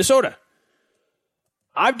Minnesota.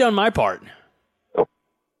 I've done my part. Oh.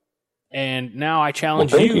 And now I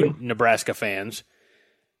challenge you, Nebraska fans,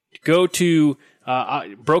 to go to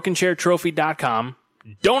brokenchairtrophy.com,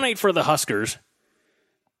 donate for the Huskers,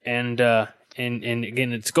 and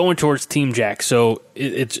again, it's going towards Team Jack, so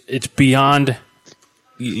it's beyond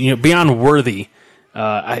beyond worthy.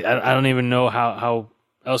 I don't even know how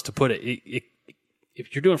else to put it.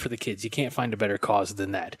 If you're doing it for the kids, you can't find a better cause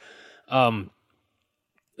than that.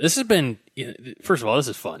 This has been, first of all, this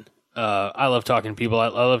is fun. I love talking to people. I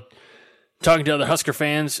love talking to other Husker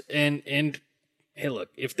fans. And hey, look,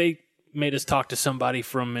 if they made us talk to somebody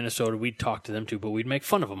from Minnesota, we'd talk to them too, but we'd make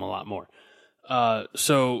fun of them a lot more.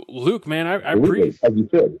 So, Luke, man, I appreciate. As you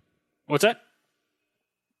should. What's that?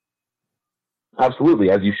 Absolutely,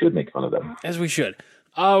 as you should make fun of them. As we should.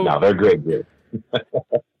 No, they're great, dude.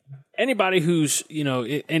 Anybody who's,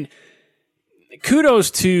 and kudos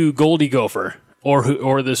to Goldie Gopher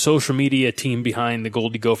or the social media team behind the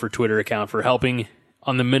Goldie Gopher Twitter account for helping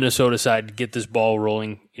on the Minnesota side to get this ball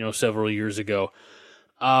rolling, several years ago.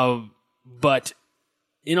 But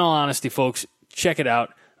in all honesty, folks, check it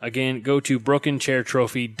out. Again, go to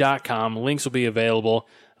brokenchairtrophy.com. Links will be available.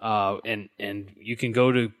 And you can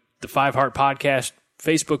go to the Five Heart Podcast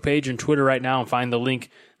Facebook page and Twitter right now and find the link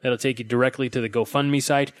that'll take you directly to the GoFundMe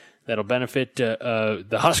site. That'll benefit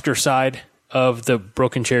the Husker side of the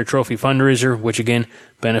Broken Chair Trophy fundraiser, which again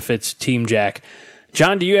benefits Team Jack.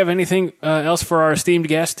 John, do you have anything else for our esteemed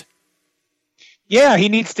guest? Yeah, he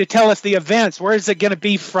needs to tell us the events. Where is it going to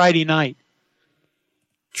be Friday night?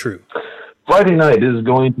 True. Friday night is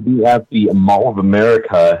going to be at the Mall of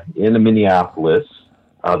America in Minneapolis.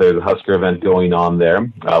 There's a Husker event going on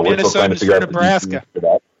there. We're still trying to figure out Nebraska. For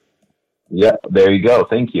that. Yeah, there you go.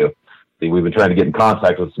 Thank you. See, we've been trying to get in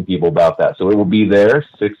contact with some people about that. So it will be there,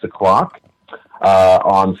 6 o'clock.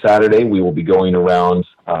 On Saturday, we will be going around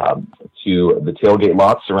to the tailgate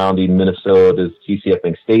lots surrounding Minnesota's TCF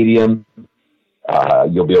Bank Stadium.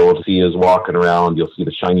 You'll be able to see us walking around. You'll see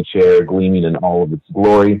the shiny chair gleaming in all of its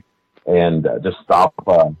glory. And just stop,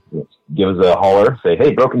 give us a holler, say,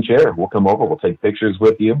 hey, Broken Chair, we'll come over, we'll take pictures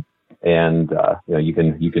with you. And, you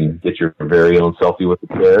can get your very own selfie with the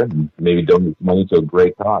chair and maybe donate some money to a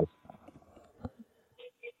great cause.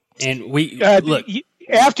 And we look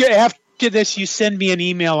after this, you send me an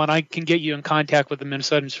email, and I can get you in contact with the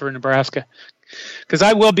Minnesotans for Nebraska, because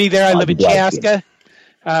I will be there. I live in Chaska.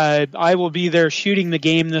 I will be there shooting the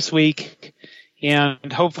game this week,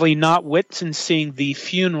 and hopefully not witnessing the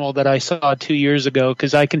funeral that I saw 2 years ago,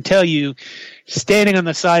 because I can tell you, standing on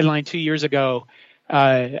the sideline 2 years ago,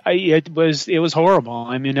 it was horrible.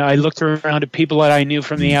 I mean, I looked around at people that I knew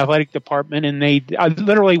from the athletic department, and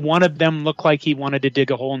literally one of them looked like he wanted to dig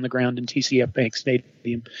a hole in the ground in TCF Bank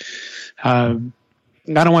Stadium. I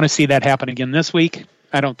don't want to see that happen again this week.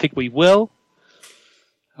 I don't think we will.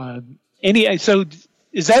 So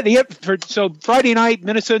is that it? So Friday night,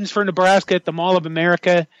 Minnesotans for Nebraska at the Mall of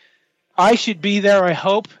America. I should be there, I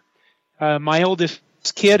hope. My oldest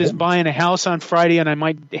kid is buying a house on Friday, and I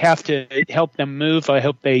might have to help them move. I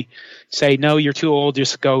hope they say, no, you're too old,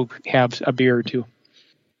 just go have a beer or two.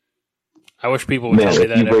 I wish people would tell me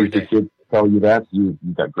that every day. If you kids tell you that, you've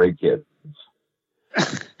got great kids.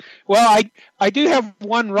 Well, I do have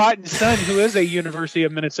one rotten son who is a University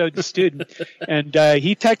of Minnesota student, and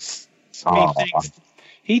he texts me things.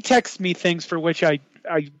 He texts me things for which I'm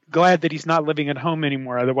glad that he's not living at home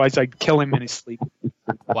anymore. Otherwise, I'd kill him in his sleep.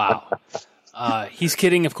 Wow. He's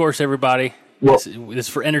kidding, of course, everybody. Well, this is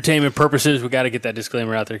for entertainment purposes. We got to get that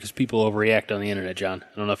disclaimer out there because people overreact on the internet, John.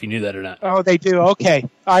 I don't know if you knew that or not. Oh, they do? Okay.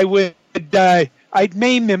 I'd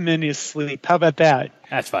maim him in his sleep. How about that?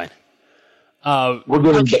 That's fine.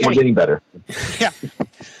 We're getting better. Yeah.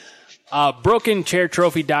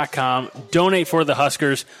 BrokenChairTrophy.com. Donate for the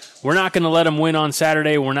Huskers. We're not going to let them win on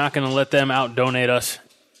Saturday. We're not going to let them out-donate us.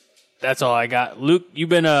 That's all I got. Luke, you've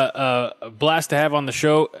been a blast to have on the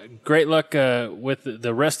show. Great luck with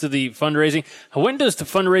the rest of the fundraising. When does the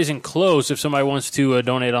fundraising close if somebody wants to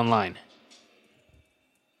donate online?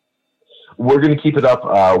 We're going to keep it up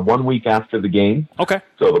 1 week after the game. Okay.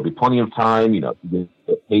 So there'll be plenty of time. You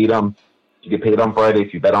get paid on Friday.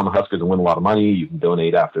 If you bet on the Huskers and win a lot of money, you can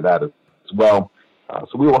donate after that as well.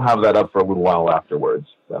 So we will have that up for a little while afterwards.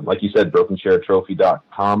 Like you said,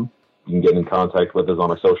 BrokenShareTrophy.com. You can get in contact with us on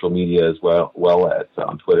our social media as well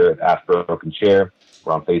on Twitter at @BrokenShare.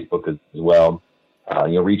 We're on Facebook as well.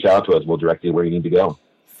 Reach out to us. We'll direct you where you need to go.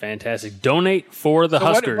 Fantastic. Donate for the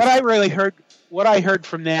Huskers. What I heard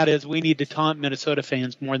from that is we need to taunt Minnesota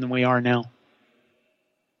fans more than we are now.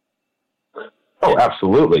 Oh,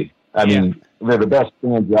 absolutely. I mean, they're the best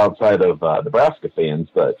fans outside of Nebraska fans,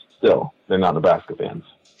 but still, they're not Nebraska fans.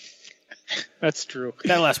 That's true.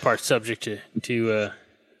 That last part's subject to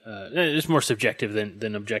it's more subjective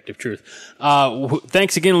than objective truth.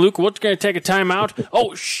 Thanks again, Luke. We're going to take a time out.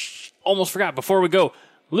 Oh, almost forgot. Before we go,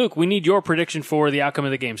 Luke, we need your prediction for the outcome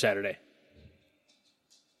of the game Saturday.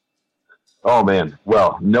 Oh, man.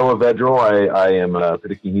 Well, Noah Vedral, I am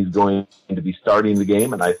predicting he's going to be starting the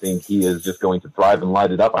game, and I think he is just going to thrive and light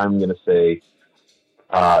it up. I'm going to say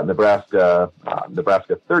Nebraska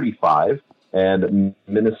 35 and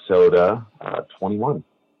Minnesota 21.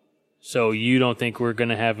 So you don't think we're going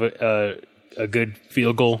to have a good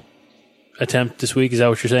field goal attempt this week? Is that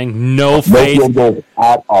what you're saying? No faith. No field goals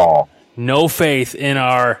at all. No faith in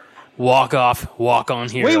our walk-on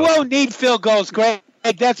hero. We won't need field goals, Greg.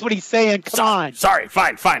 That's what he's saying. Come on. Sorry.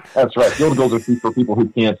 Fine. That's right. Field goals are for people who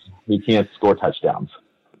can't score touchdowns.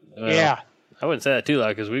 Yeah. I wouldn't say that too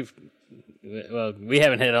loud because we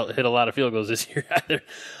haven't hit a lot of field goals this year either.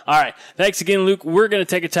 All right. Thanks again, Luke. We're going to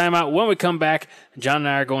take a timeout. When we come back, John and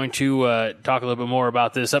I are going to talk a little bit more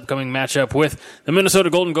about this upcoming matchup with the Minnesota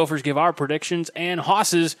Golden Gophers, give our predictions, and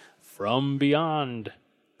Hosses from beyond.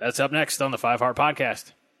 That's up next on the Five Heart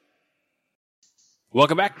Podcast.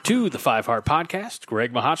 Welcome back to the Five Heart Podcast.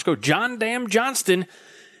 Greg Mahochko, John Dam Johnston,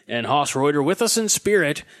 and Hoss Reuter with us in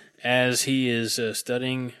spirit as he is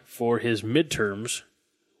studying for his midterms.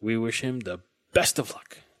 We wish him the best of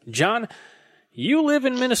luck. John, you live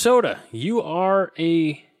in Minnesota. You are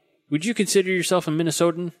would you consider yourself a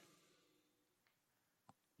Minnesotan?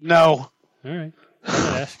 No. All right. I'm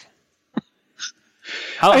going to ask.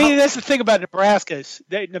 That's the thing about Nebraskans.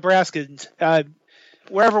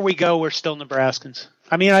 Wherever we go, we're still Nebraskans.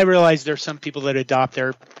 I mean, I realize there's some people that adopt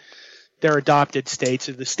their adopted states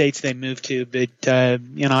or the states they move to, but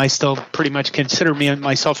I still pretty much consider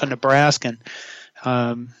myself a Nebraskan.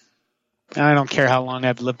 I don't care how long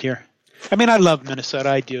I've lived here. I mean, I love Minnesota.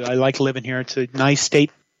 I do. I like living here. It's a nice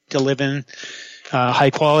state to live in.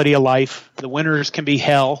 High quality of life. The winters can be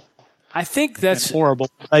hell. I think that's horrible.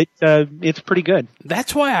 But, it's pretty good.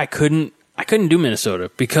 That's why I couldn't do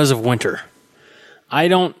Minnesota because of winter.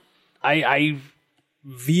 I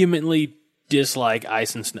vehemently dislike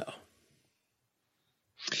ice and snow.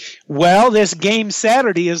 Well, this game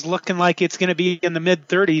Saturday is looking like it's going to be in the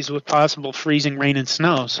mid-30s with possible freezing rain and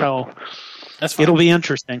snow. So That's fine. it'll be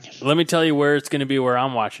interesting. Let me tell you where it's going to be where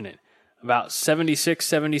I'm watching it. About 76,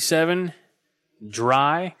 77,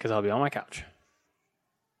 dry, because I'll be on my couch.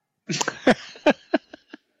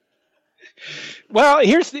 Well,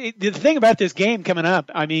 here's the thing about this game coming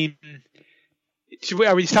up. I mean,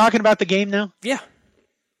 are we talking about the game now? Yeah.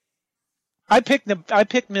 I picked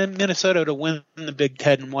Minnesota to win the Big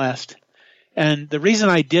Ten West, and the reason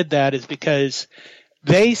I did that is because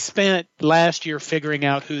they spent last year figuring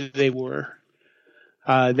out who they were.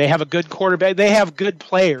 They have a good quarterback. They have good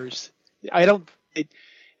players. They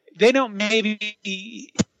don't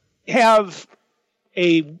maybe have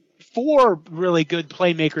four really good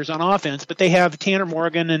playmakers on offense, but they have Tanner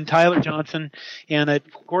Morgan and Tyler Johnson and a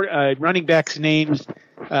running back's names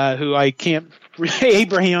who I can't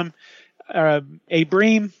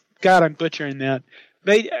Abram. God, I'm butchering that.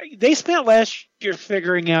 They spent last year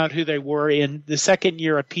figuring out who they were in the second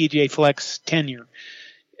year of PJ Fleck's tenure.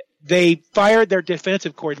 They fired their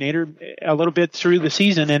defensive coordinator a little bit through the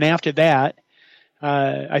season, and after that,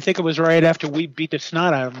 I think it was right after we beat the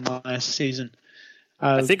snot out of them last season.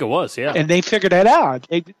 I think it was, yeah. And they figured that out.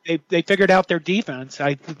 They figured out their defense.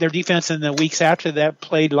 Their defense in the weeks after that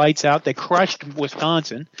played lights out. They crushed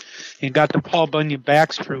Wisconsin and got the Paul Bunyan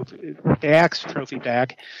Axe Trophy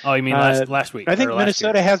back. Oh, you mean last week? I think or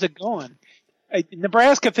Minnesota has it going.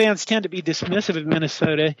 Nebraska fans tend to be dismissive of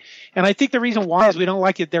Minnesota, and I think the reason why is we don't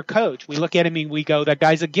like their coach. We look at him and we go, "That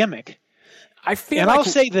guy's a gimmick." I'll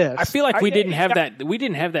say this: I feel like we didn't have that. We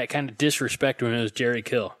didn't have that kind of disrespect when it was Jerry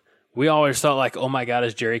Kill. We always thought like, "Oh my God,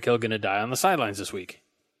 is Jerry Kill going to die on the sidelines this week?"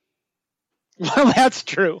 Well, that's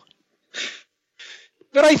true.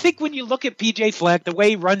 But I think when you look at PJ Fleck, the way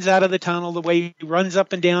he runs out of the tunnel, the way he runs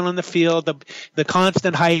up and down on the field, the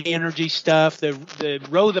constant high energy stuff, the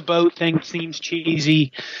row the boat thing seems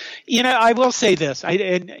cheesy. I will say this,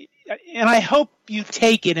 and I hope you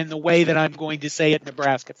take it in the way that I'm going to say it,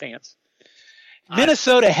 Nebraska fans.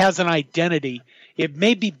 Minnesota has an identity. It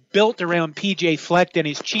may be built around PJ Fleck and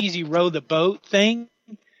his cheesy row the boat thing,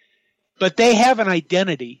 but they have an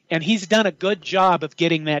identity, and he's done a good job of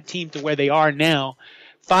getting that team to where they are now,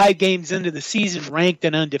 5 games into the season, ranked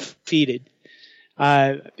and undefeated.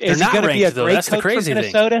 Is he going to be a great coach for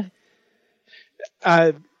Minnesota?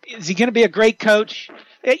 Is he going to be a great coach?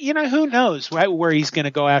 Who knows where he's going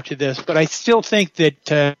to go after this, but I still think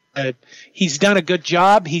that he's done a good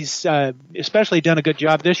job. He's especially done a good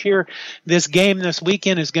job this year. This game this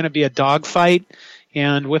weekend is going to be a dogfight.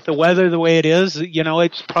 And with the weather the way it is,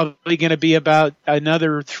 it's probably going to be about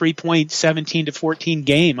another 3.17-14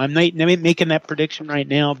 game. I'm not making that prediction right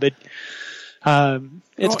now, but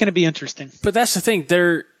it's going to be interesting. But that's the thing.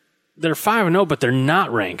 They're 5-0, but they're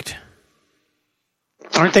not ranked.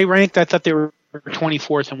 Aren't they ranked? I thought they were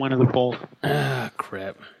 24th in one of the bowls. Ah,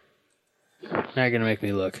 crap. Now you're going to make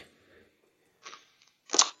me look.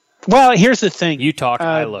 Well, here's the thing. You talk,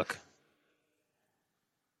 I look.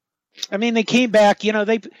 I mean, they came back.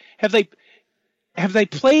 Have they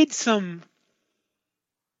played some?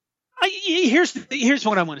 Here's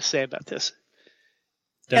what I want to say about this.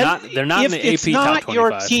 They're not in the AP top 25.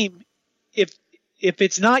 Your team, if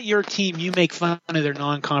it's not your team, you make fun of their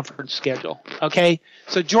non-conference schedule. Okay,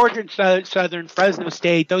 so Georgia Southern, Fresno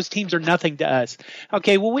State, those teams are nothing to us.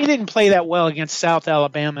 Okay, well, we didn't play that well against South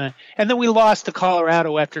Alabama, and then we lost to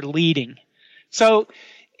Colorado after leading. So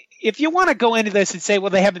if you want to go into this and say,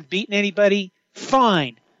 well, they haven't beaten anybody,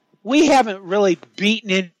 fine. We haven't really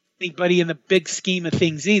beaten anybody in the big scheme of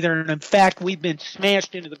things either. And in fact, we've been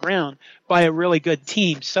smashed into the ground by a really good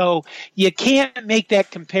team. So you can't make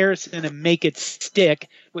that comparison and make it stick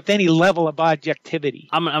with any level of objectivity.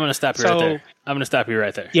 I'm going to stop you right there. I'm going to stop you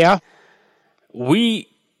right there. Yeah. All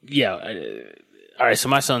right. So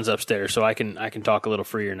my son's upstairs, so I can talk a little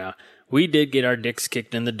freer now. We did get our dicks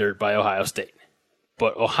kicked in the dirt by Ohio State.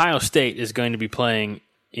 But Ohio State is going to be playing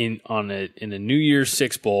in the New Year's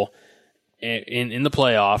Six Bowl in the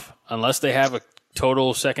playoff, unless they have a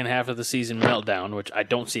total second half of the season meltdown, which I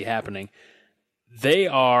don't see happening.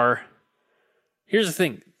 Here's the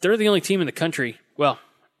thing, they're the only team in the country. Well,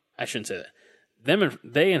 I shouldn't say that.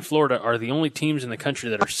 They and Florida are the only teams in the country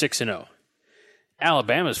that are 6-0.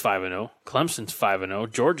 Alabama's 5-0, Clemson's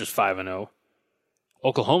 5-0, Georgia's 5-0,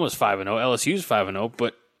 Oklahoma's 5-0, LSU's 5-0,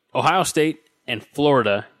 but Ohio State and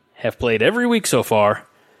Florida have played every week so far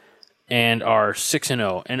and are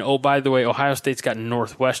 6-0. And oh, by the way, Ohio State's got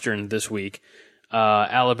Northwestern this week.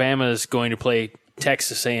 Alabama's going to play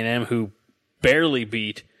Texas A&M, who barely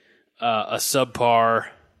beat a subpar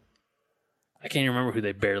I can't even remember who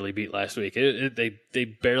they barely beat last week.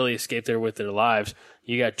 They barely escaped there with their lives.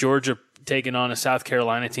 You got Georgia taking on a South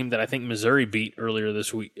Carolina team that I think Missouri beat earlier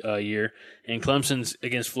this year, and Clemson's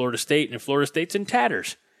against Florida State, and Florida State's in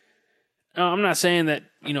tatters. Now, I'm not saying that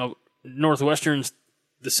Northwestern's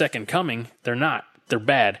the second coming. They're not. They're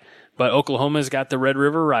bad. But Oklahoma's got the Red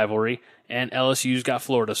River rivalry, and LSU's got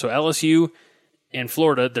Florida. So LSU and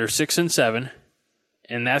Florida, they're 6-7,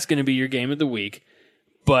 and that's going to be your game of the week.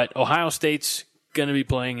 But Ohio State's going to be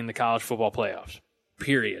playing in the college football playoffs,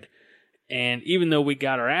 period. And even though we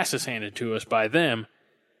got our asses handed to us by them,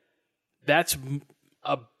 that's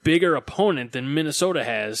a bigger opponent than Minnesota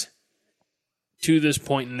has to this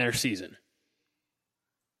point in their season.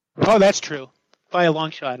 Oh, that's true. By a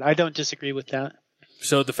long shot. I don't disagree with that.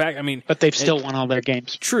 So the fact, But they've still won all their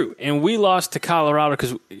games. True. And we lost to Colorado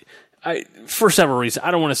because for several reasons. I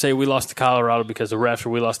don't want to say we lost to Colorado because of refs, or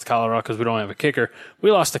we lost to Colorado because we don't have a kicker. We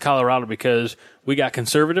lost to Colorado because we got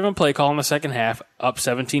conservative in play call in the second half, up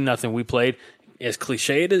 17-0. We played, as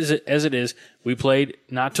cliche as it is, we played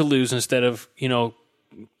not to lose instead of,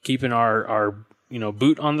 keeping our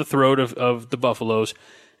boot on the throat of the Buffaloes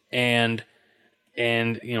and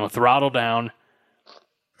throttle down.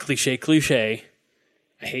 Cliche.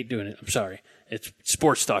 I hate doing it. I'm sorry. It's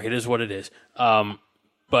sports talk. It is what it is.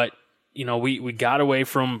 But we got away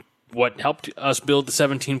from what helped us build the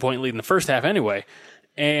 17-point lead in the first half anyway,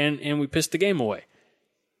 and we pissed the game away.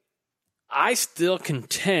 I still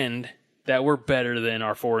contend that we're better than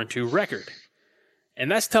our 4-2 record.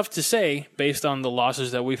 And that's tough to say based on the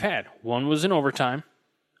losses that we've had. One was in overtime,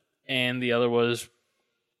 and the other was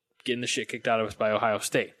getting the shit kicked out of us by Ohio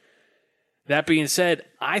State. That being said,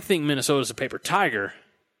 I think Minnesota's a paper tiger.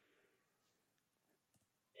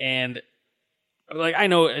 And I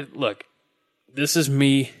know, look, this is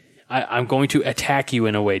me. I'm going to attack you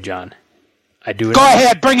in a way, John. I do it. Go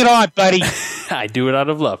ahead, bring it on, buddy. I do it out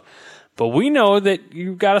of love. But we know that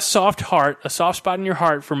you've got a soft spot in your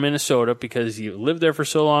heart for Minnesota because you lived there for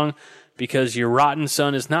so long, because your rotten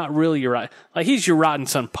son is not really your rotten. He's your rotten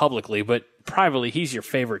son publicly, but privately he's your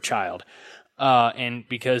favorite child. And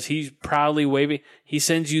because he's proudly waving, he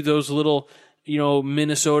sends you those little,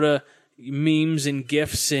 Minnesota memes and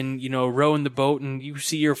gifs and, rowing the boat, and you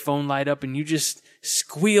see your phone light up and you just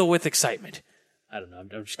squeal with excitement. I don't know. I'm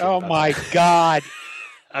just kidding. Oh my God.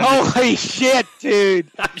 Holy shit, dude.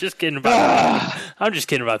 I'm just kidding about that. I'm just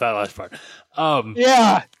kidding about that last part.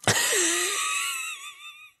 Yeah.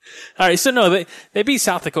 All right. So no, they beat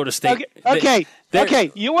South Dakota State.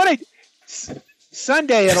 Okay. You want to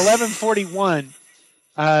Sunday at 11:41,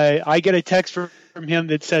 I get a text from him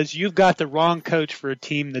that says, "You've got the wrong coach for a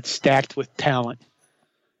team that's stacked with talent."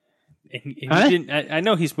 And I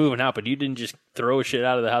know he's moving out, but you didn't just throw shit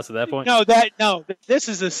out of the house at that point? No. This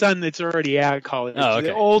is the son that's already out of college. Oh, okay.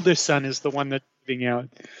 The oldest son is the one that's moving out.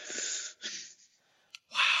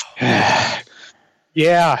 Wow.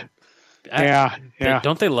 Yeah.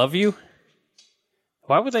 Don't they love you?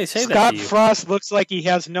 Why would they say that to you? Scott Frost looks like he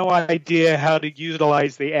has no idea how to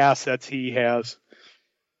utilize the assets he has.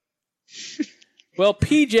 Well,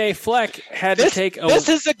 PJ Fleck had to take a... This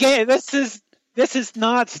is a game. This is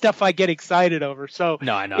not stuff I get excited over. So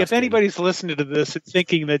no, I know. If anybody's listening to this and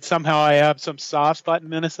thinking that somehow I have some soft spot in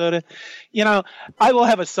Minnesota, I will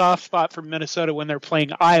have a soft spot for Minnesota when they're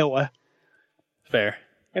playing Iowa. Fair.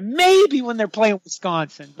 And maybe when they're playing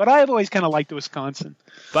Wisconsin. But I've always kind of liked Wisconsin.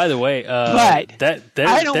 By the way, their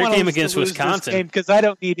game against Wisconsin, because I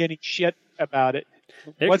don't need any shit about it.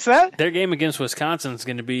 What's that? Their game against Wisconsin is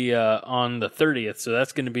going to be on the 30th, so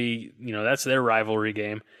that's going to be, that's their rivalry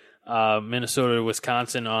game. Minnesota,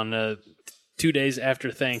 Wisconsin on 2 days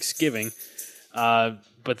after Thanksgiving.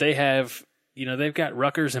 But they have, they've got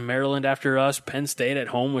Rutgers and Maryland after us, Penn State at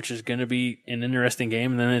home, which is going to be an interesting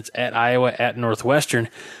game, and then it's at Iowa, at Northwestern.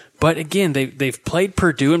 But again, they've played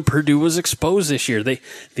Purdue, and Purdue was exposed this year. The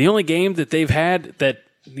only game that they've had that,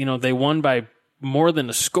 they won by more than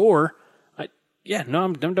a score.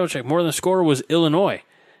 I'm double check. More than a score was Illinois.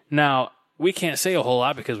 Now, we can't say a whole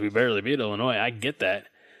lot because we barely beat Illinois. I get that.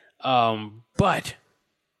 But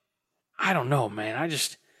I don't know, man.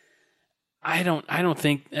 I don't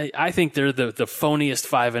think I think they're the phoniest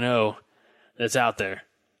 5-0 that's out there.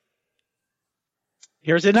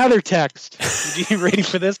 Here's another text. Are you ready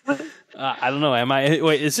for this one? I don't know. Am I?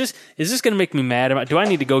 Wait, is this going to make me mad? Do I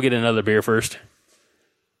need to go get another beer first?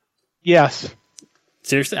 Yes.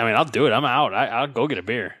 Seriously? I mean, I'll do it. I'm out. I'll go get a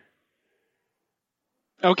beer.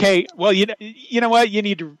 Okay. Well, you know what? You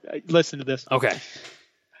need to listen to this. Okay.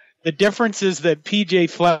 The difference is that PJ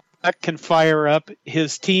Fleck can fire up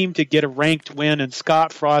his team to get a ranked win, and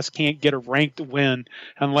Scott Frost can't get a ranked win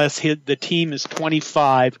unless the team is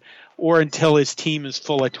 25 or until his team is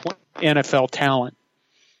full of NFL talent.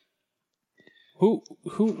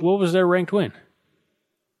 What was their ranked win?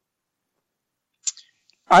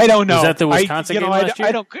 I don't know. Was that the Wisconsin game last year?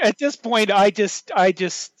 I don't. At this point, I just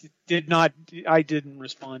did not. I didn't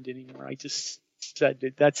respond anymore. I just said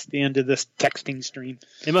that that's the end of this texting stream.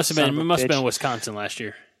 It must have been. It must have been Wisconsin last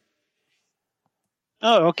year.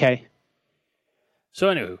 Oh, okay. So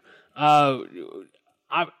anyway,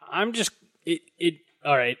 I'm just it.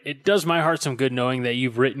 All right, it does my heart some good knowing that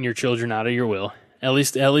you've written your children out of your will. At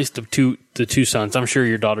least the two sons. I'm sure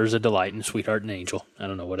your daughter's a delight and sweetheart and angel. I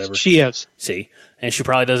don't know, whatever. She is. See, and she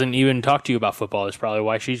probably doesn't even talk to you about football. That's probably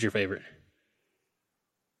why she's your favorite.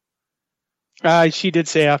 She did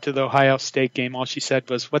say after the Ohio State game, all she said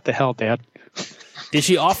was, "What the hell, Dad?" Did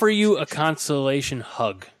she offer you a consolation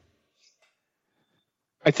hug?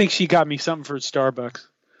 I think she got me something for Starbucks.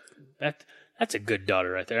 That's a good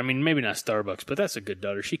daughter right there. I mean, maybe not Starbucks, but that's a good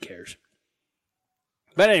daughter. She cares.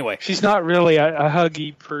 But anyway, she's not really a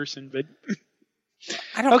huggy person, but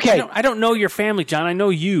I don't know your family, John. I know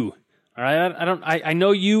you. All right, I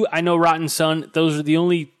know you. I know Rotten Son. Those are the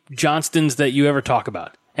only Johnstons that you ever talk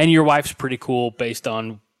about. And your wife's pretty cool, based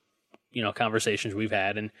on conversations we've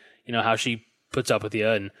had, and how she puts up with you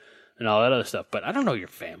and all that other stuff. But I don't know your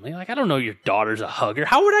family. Like, I don't know your daughter's a hugger.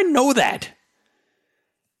 How would I know that?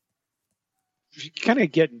 You're kind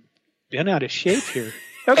of getting bent out of shape here.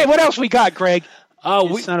 Okay, what else we got, Greg?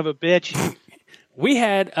 Son of a bitch. We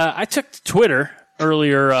had, I took to Twitter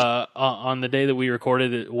earlier on the day that we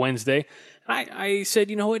recorded it, Wednesday. I said,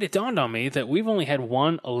 you know what? It dawned on me that we've only had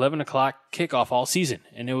one 11 o'clock kickoff all season,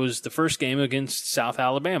 and it was the first game against South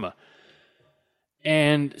Alabama.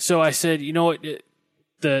 And so I said, you know what?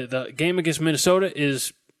 The game against Minnesota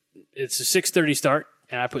it's a 6:30 start,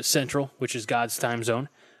 and I put Central, which is God's time zone.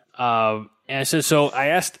 And I said, so I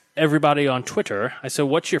asked everybody on Twitter, I said,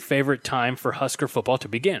 what's your favorite time for Husker football to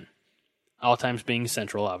begin? All times being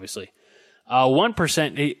Central, obviously.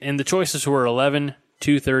 1%, and the choices were 11,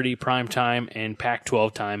 2:30 prime time, and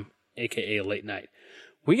Pac-12 time, a.k.a. late night.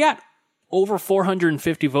 We got over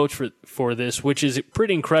 450 votes for this, which is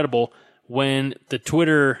pretty incredible when the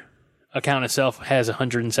Twitter account itself has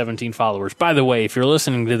 117 followers. By the way, if you're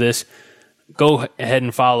listening to this, go ahead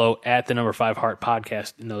and follow at the number 5 Heart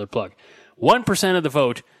Podcast. Another plug. 1% of the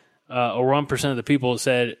vote, or 1% of the people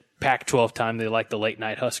said Pac-12 time. They like the late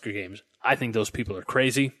night Husker games. I think those people are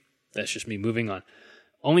crazy. That's just me moving on.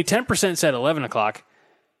 Only 10% said 11 o'clock.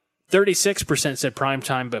 36% said prime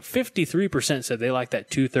time, but 53% said they like that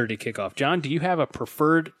 2:30 kickoff. John, do you have a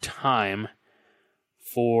preferred time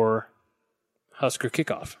for Husker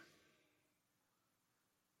kickoff?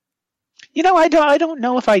 I don't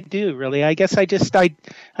know if I do really. I guess I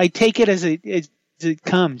take it as it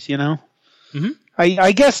comes. Mm-hmm.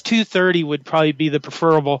 I guess 2:30 would probably be the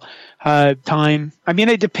preferable time. I mean,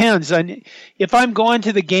 it depends. If I'm going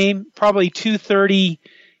to the game, probably 2:30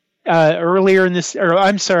 earlier in this, or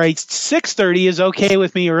I'm sorry, 6:30 is okay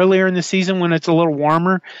with me earlier in the season when it's a little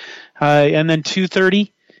warmer, and then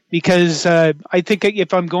 2:30 because I think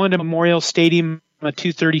if I'm going to Memorial Stadium, a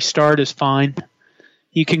 2:30 start is fine.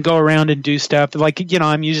 You can go around and do stuff. Like,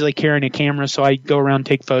 I'm usually carrying a camera, so I go around and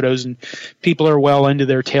take photos, and people are well into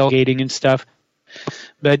their tailgating and stuff.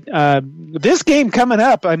 But this game coming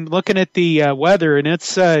up, I'm looking at the weather, and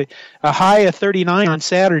it's a high of 39 on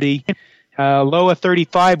Saturday, low of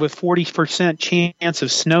 35 with 40% chance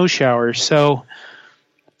of snow showers. So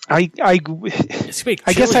I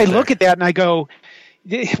guess I look at that and I go,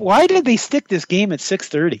 why did they stick this game at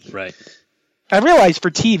 6:30? Right. I realize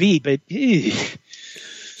for TV, but...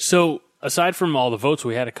 So, aside from all the votes,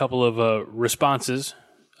 we had a couple of responses,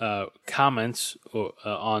 comments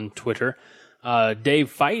on Twitter. Dave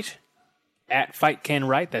Fight, at Fight Can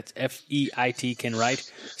Write, that's F-E-I-T Can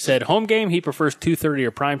Write, said home game, he prefers 2:30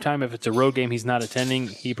 or prime time. If it's a road game he's not attending,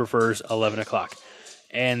 he prefers 11 o'clock.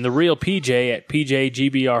 And the real PJ at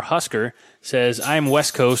PJGBR Husker says, I'm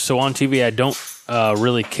West Coast, so on TV I don't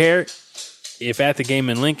really care. If at the game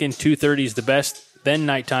in Lincoln, 2:30 is the best, then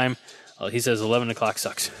nighttime. He says 11 o'clock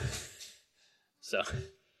sucks. So,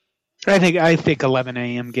 I think 11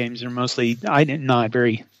 a.m. games are mostly they're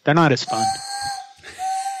not as fun.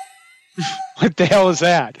 What the hell is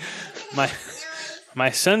that?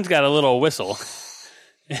 My son's got a little whistle,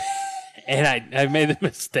 and I made the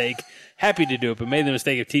mistake. Happy to do it, but made the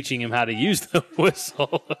mistake of teaching him how to use the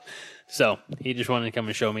whistle. So he just wanted to come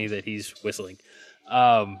and show me that he's whistling.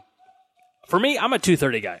 For me, I'm a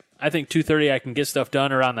 2:30 guy. I think 2:30 I can get stuff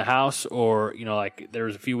done around the house, or like there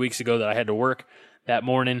was a few weeks ago that I had to work that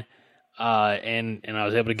morning. and I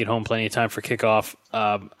was able to get home plenty of time for kickoff.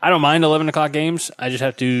 I don't mind 11 o'clock games. I just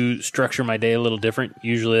have to structure my day a little different.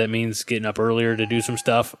 Usually that means getting up earlier to do some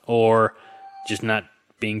stuff or just not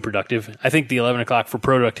being productive. I think the 11 o'clock for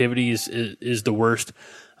productivity is the worst.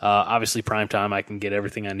 Obviously, prime time, I can get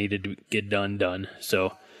everything I needed to get done.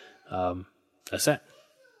 So that's that.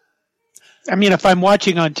 I mean, if I'm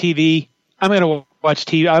watching on TV, I'm going to watch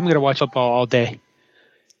TV. I'm going to watch football all day,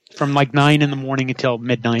 from like 9 in the morning until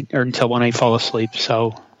midnight or until when I fall asleep.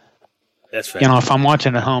 So that's fair. If I'm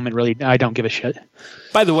watching at home, I don't give a shit.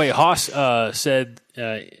 By the way, Haas said,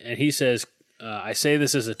 and he says, I say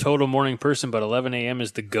this as a total morning person, but 11 a.m.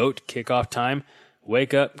 is the GOAT kickoff time.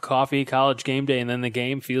 Wake up, coffee, college game day, and then the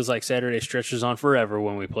game feels like Saturday stretches on forever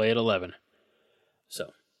when we play at 11.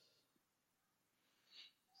 So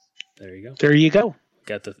there you go. There you go.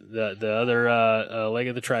 Got the other leg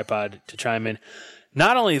of the tripod to chime in.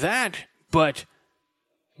 Not only that, but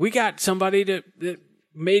we got somebody that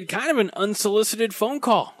made kind of an unsolicited phone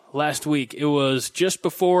call last week. It was just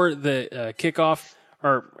before the kickoff,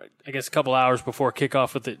 or I guess a couple hours before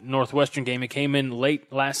kickoff with the Northwestern game. It came in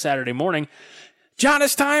late last Saturday morning. John,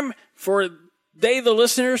 it's time for the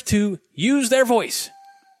listeners, to use their voice.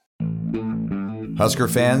 Husker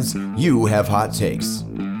fans, you have hot takes.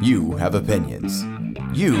 You have opinions.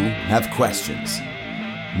 You have questions.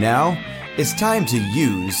 Now, it's time to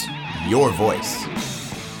use your voice.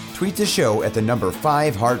 Tweet the show at the number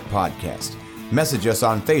 5 Heart Podcast. Message us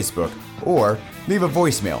on Facebook or leave a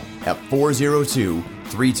voicemail at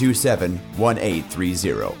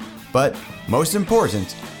 402-327-1830. But most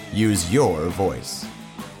important, use your voice.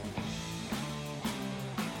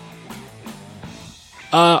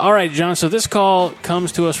 All right, John. So this call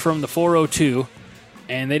comes to us from the 402,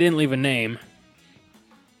 and they didn't leave a name,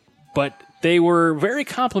 but they were very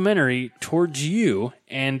complimentary towards you.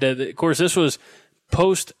 And, of course, this was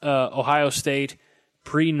post-Ohio State,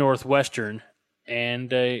 pre-Northwestern.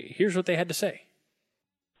 And here's what they had to say.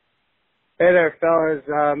 Hey there, fellas.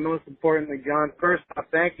 Most importantly, John, first off,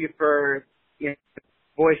 thank you for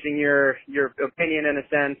voicing your opinion, in a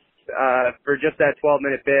sense, for just that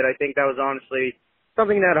 12-minute bit. I think that was honestly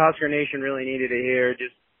something that Husker Nation really needed to hear,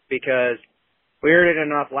 just because we heard it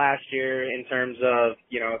enough last year in terms of,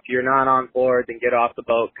 if you're not on board, then get off the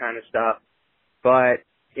boat kind of stuff. But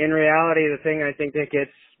in reality, the thing I think that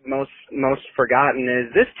gets most forgotten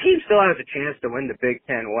is this team still has a chance to win the Big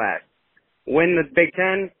Ten West. Win the Big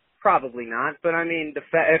Ten? Probably not. But, I mean,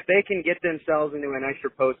 if they can get themselves into an extra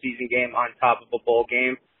postseason game on top of a bowl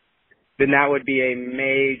game, then that would be a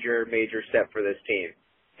major, major step for this team.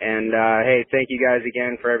 And, hey, thank you guys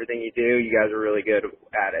again for everything you do. You guys are really good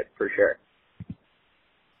at it, for sure.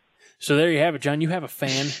 So there you have it, John. You have a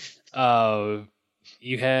fan.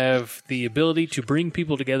 You have the ability to bring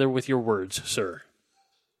people together with your words, sir.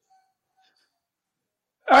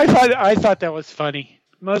 I thought that was funny,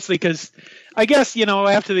 mostly because I guess,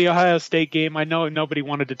 after the Ohio State game, I know nobody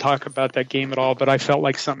wanted to talk about that game at all, but I felt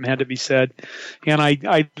like something had to be said. And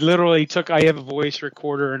I literally I have a voice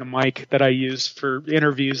recorder and a mic that I use for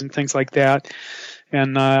interviews and things like that.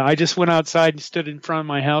 And I just went outside and stood in front of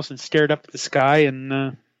my house and stared up at the sky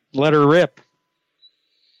and let her rip.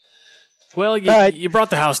 Well, you brought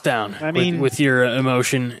the house down with your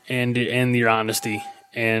emotion and your honesty,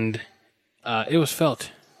 and it was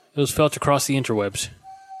felt. It was felt across the interwebs.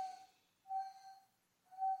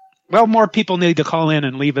 Well, more people need to call in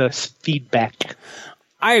and leave us feedback.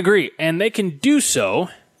 I agree, and they can do so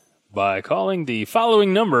by calling the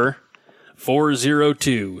following number,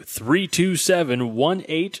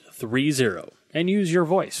 402-327-1830, and use your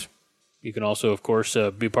voice. You can also, of course,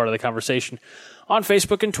 be part of the conversation on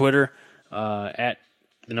Facebook and Twitter at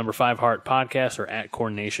the number 5 Heart Podcast or at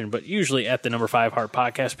Corn Nation, but usually at the number 5 Heart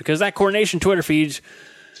Podcast because that Corn Nation Twitter feed's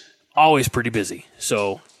always pretty busy.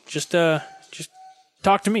 So just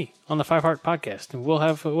talk to me on the 5 Heart Podcast, and we'll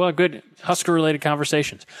have good Husker-related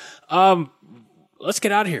conversations. Let's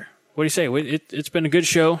get out of here. What do you say? It's been a good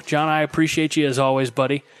show. John, I appreciate you as always,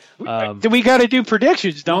 buddy. We got to do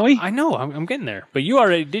predictions, don't we? I know. I'm getting there. But you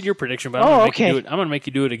already did your prediction, but I'm going to make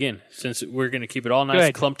you do it again since we're going to keep it all nice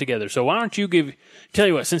and clumped together. So why don't you tell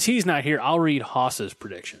you what, since he's not here, I'll read Haas's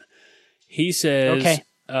prediction. He says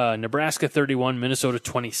Nebraska 31, Minnesota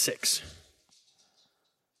 26.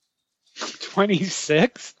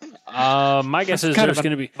 26? My guess is there's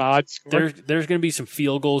going to be there's going to be some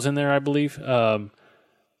field goals in there, I believe.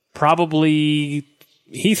 Probably,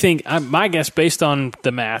 my guess based on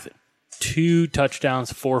the math, 2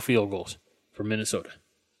 touchdowns, 4 field goals for Minnesota.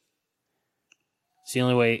 It's the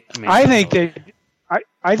only way. I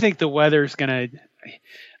think the weather's going to.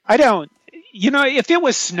 I don't. If it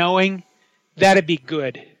was snowing, that'd be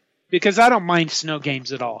good. because I don't mind snow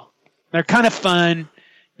games at all. They're kind of fun.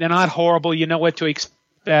 They're not horrible. You know what to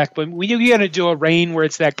expect. But when you get into a rain where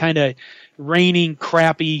it's that kind of raining,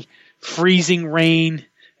 crappy, freezing rain,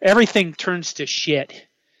 everything turns to shit.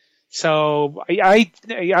 So I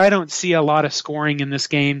don't see a lot of scoring in this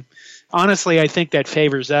game. Honestly, I think that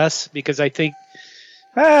favors us because I think,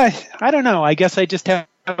 I don't know. I guess I just have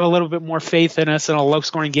a little bit more faith in us in a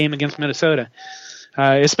low-scoring game against Minnesota,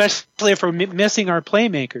 especially if we're missing our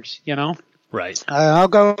playmakers, you know. Right. I'm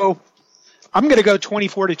going to go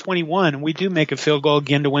 24-21, and we do make a field goal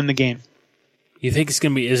again to win the game. You think it's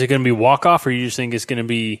going to be? Is it going to be walk-off, or you just think it's going to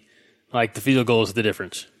be like the field goal is the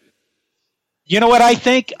difference? You know what I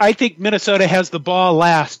think? I think Minnesota has the ball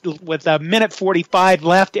last with a minute 45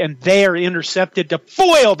 left, and they are intercepted to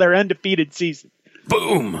foil their undefeated season.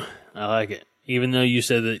 Boom! I like it. Even though you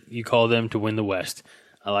said that you call them to win the West,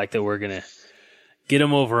 I like that we're going to get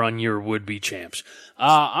them over on your would-be champs.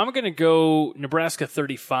 I'm going to go Nebraska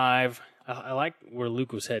 35. I like where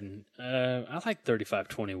Luke was heading. I like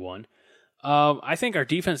 35-21. I think our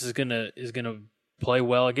defense is gonna play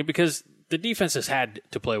well again because the defense has had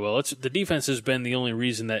to play well. The defense has been the only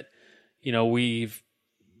reason that we've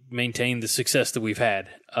maintained the success that we've had.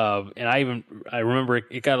 And I remember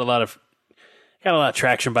it got a lot of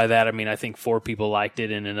traction by that. I mean, I think 4 people liked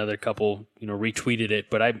it and another couple retweeted it.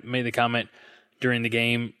 But I made the comment during the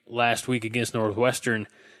game last week against Northwestern.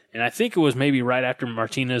 And I think it was maybe right after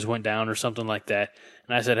Martinez went down or something like that.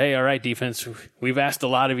 And I said, hey, all right, defense, we've asked a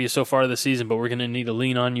lot of you so far this season, but we're going to need to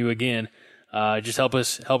lean on you again. Just help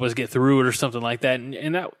us get through it or something like that.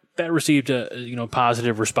 And that received a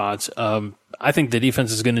positive response. I think the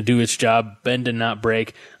defense is going to do its job, bend and not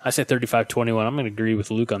break. I say 35-21. I'm going to agree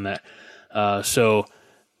with Luke on that. So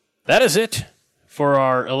that is it for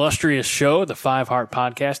our illustrious show, the 5 Heart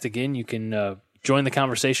Podcast. Again, you can join the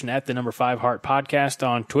conversation at the number 5 Heart Podcast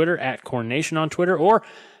on Twitter, at Corn Nation on Twitter, or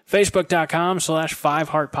Facebook.com/5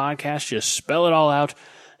 Heart Podcast. Just spell it all out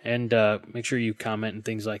and make sure you comment and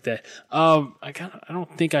things like that. I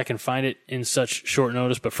don't think I can find it in such short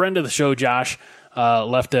notice, but friend of the show, Josh,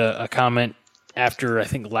 left a comment after, I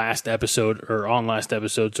think, last episode,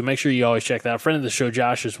 so make sure you always check that out. Friend of the show,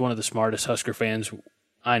 Josh, is one of the smartest Husker fans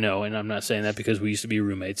I know, and I'm not saying that because we used to be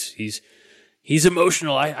roommates. He's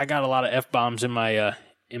emotional. I got a lot of F-bombs in my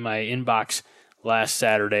inbox last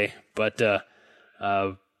Saturday, but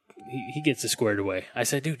he gets it squared away. I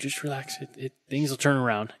said, dude, just relax. Things will turn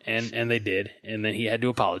around, and they did, and then he had to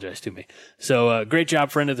apologize to me. So great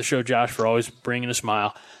job, friend of the show, Josh, for always bringing a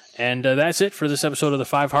smile. And that's it for this episode of the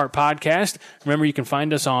 5 Heart Podcast. Remember, you can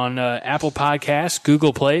find us on Apple Podcasts,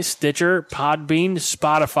 Google Play, Stitcher, Podbean,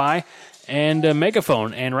 Spotify, and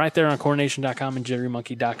Megaphone, and right there on CornNation.com and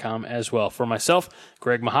JitteryMonkey.com as well. For myself,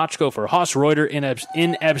 Greg Mahochko, for Haas Reuter in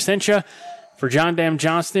absentia, for John Dam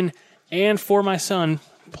Johnston, and for my son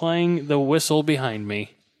playing the whistle behind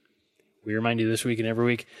me. We remind you this week and every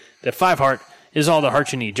week that 5 Heart is all the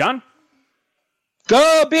heart you need. John?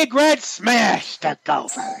 Go Big Red, smash the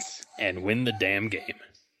Gophers. And win the damn game.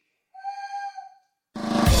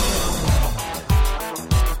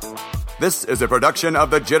 This is a production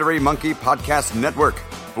of the Jittery Monkey Podcast Network.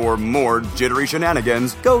 For more jittery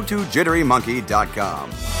shenanigans, go to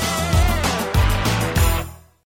JitteryMonkey.com.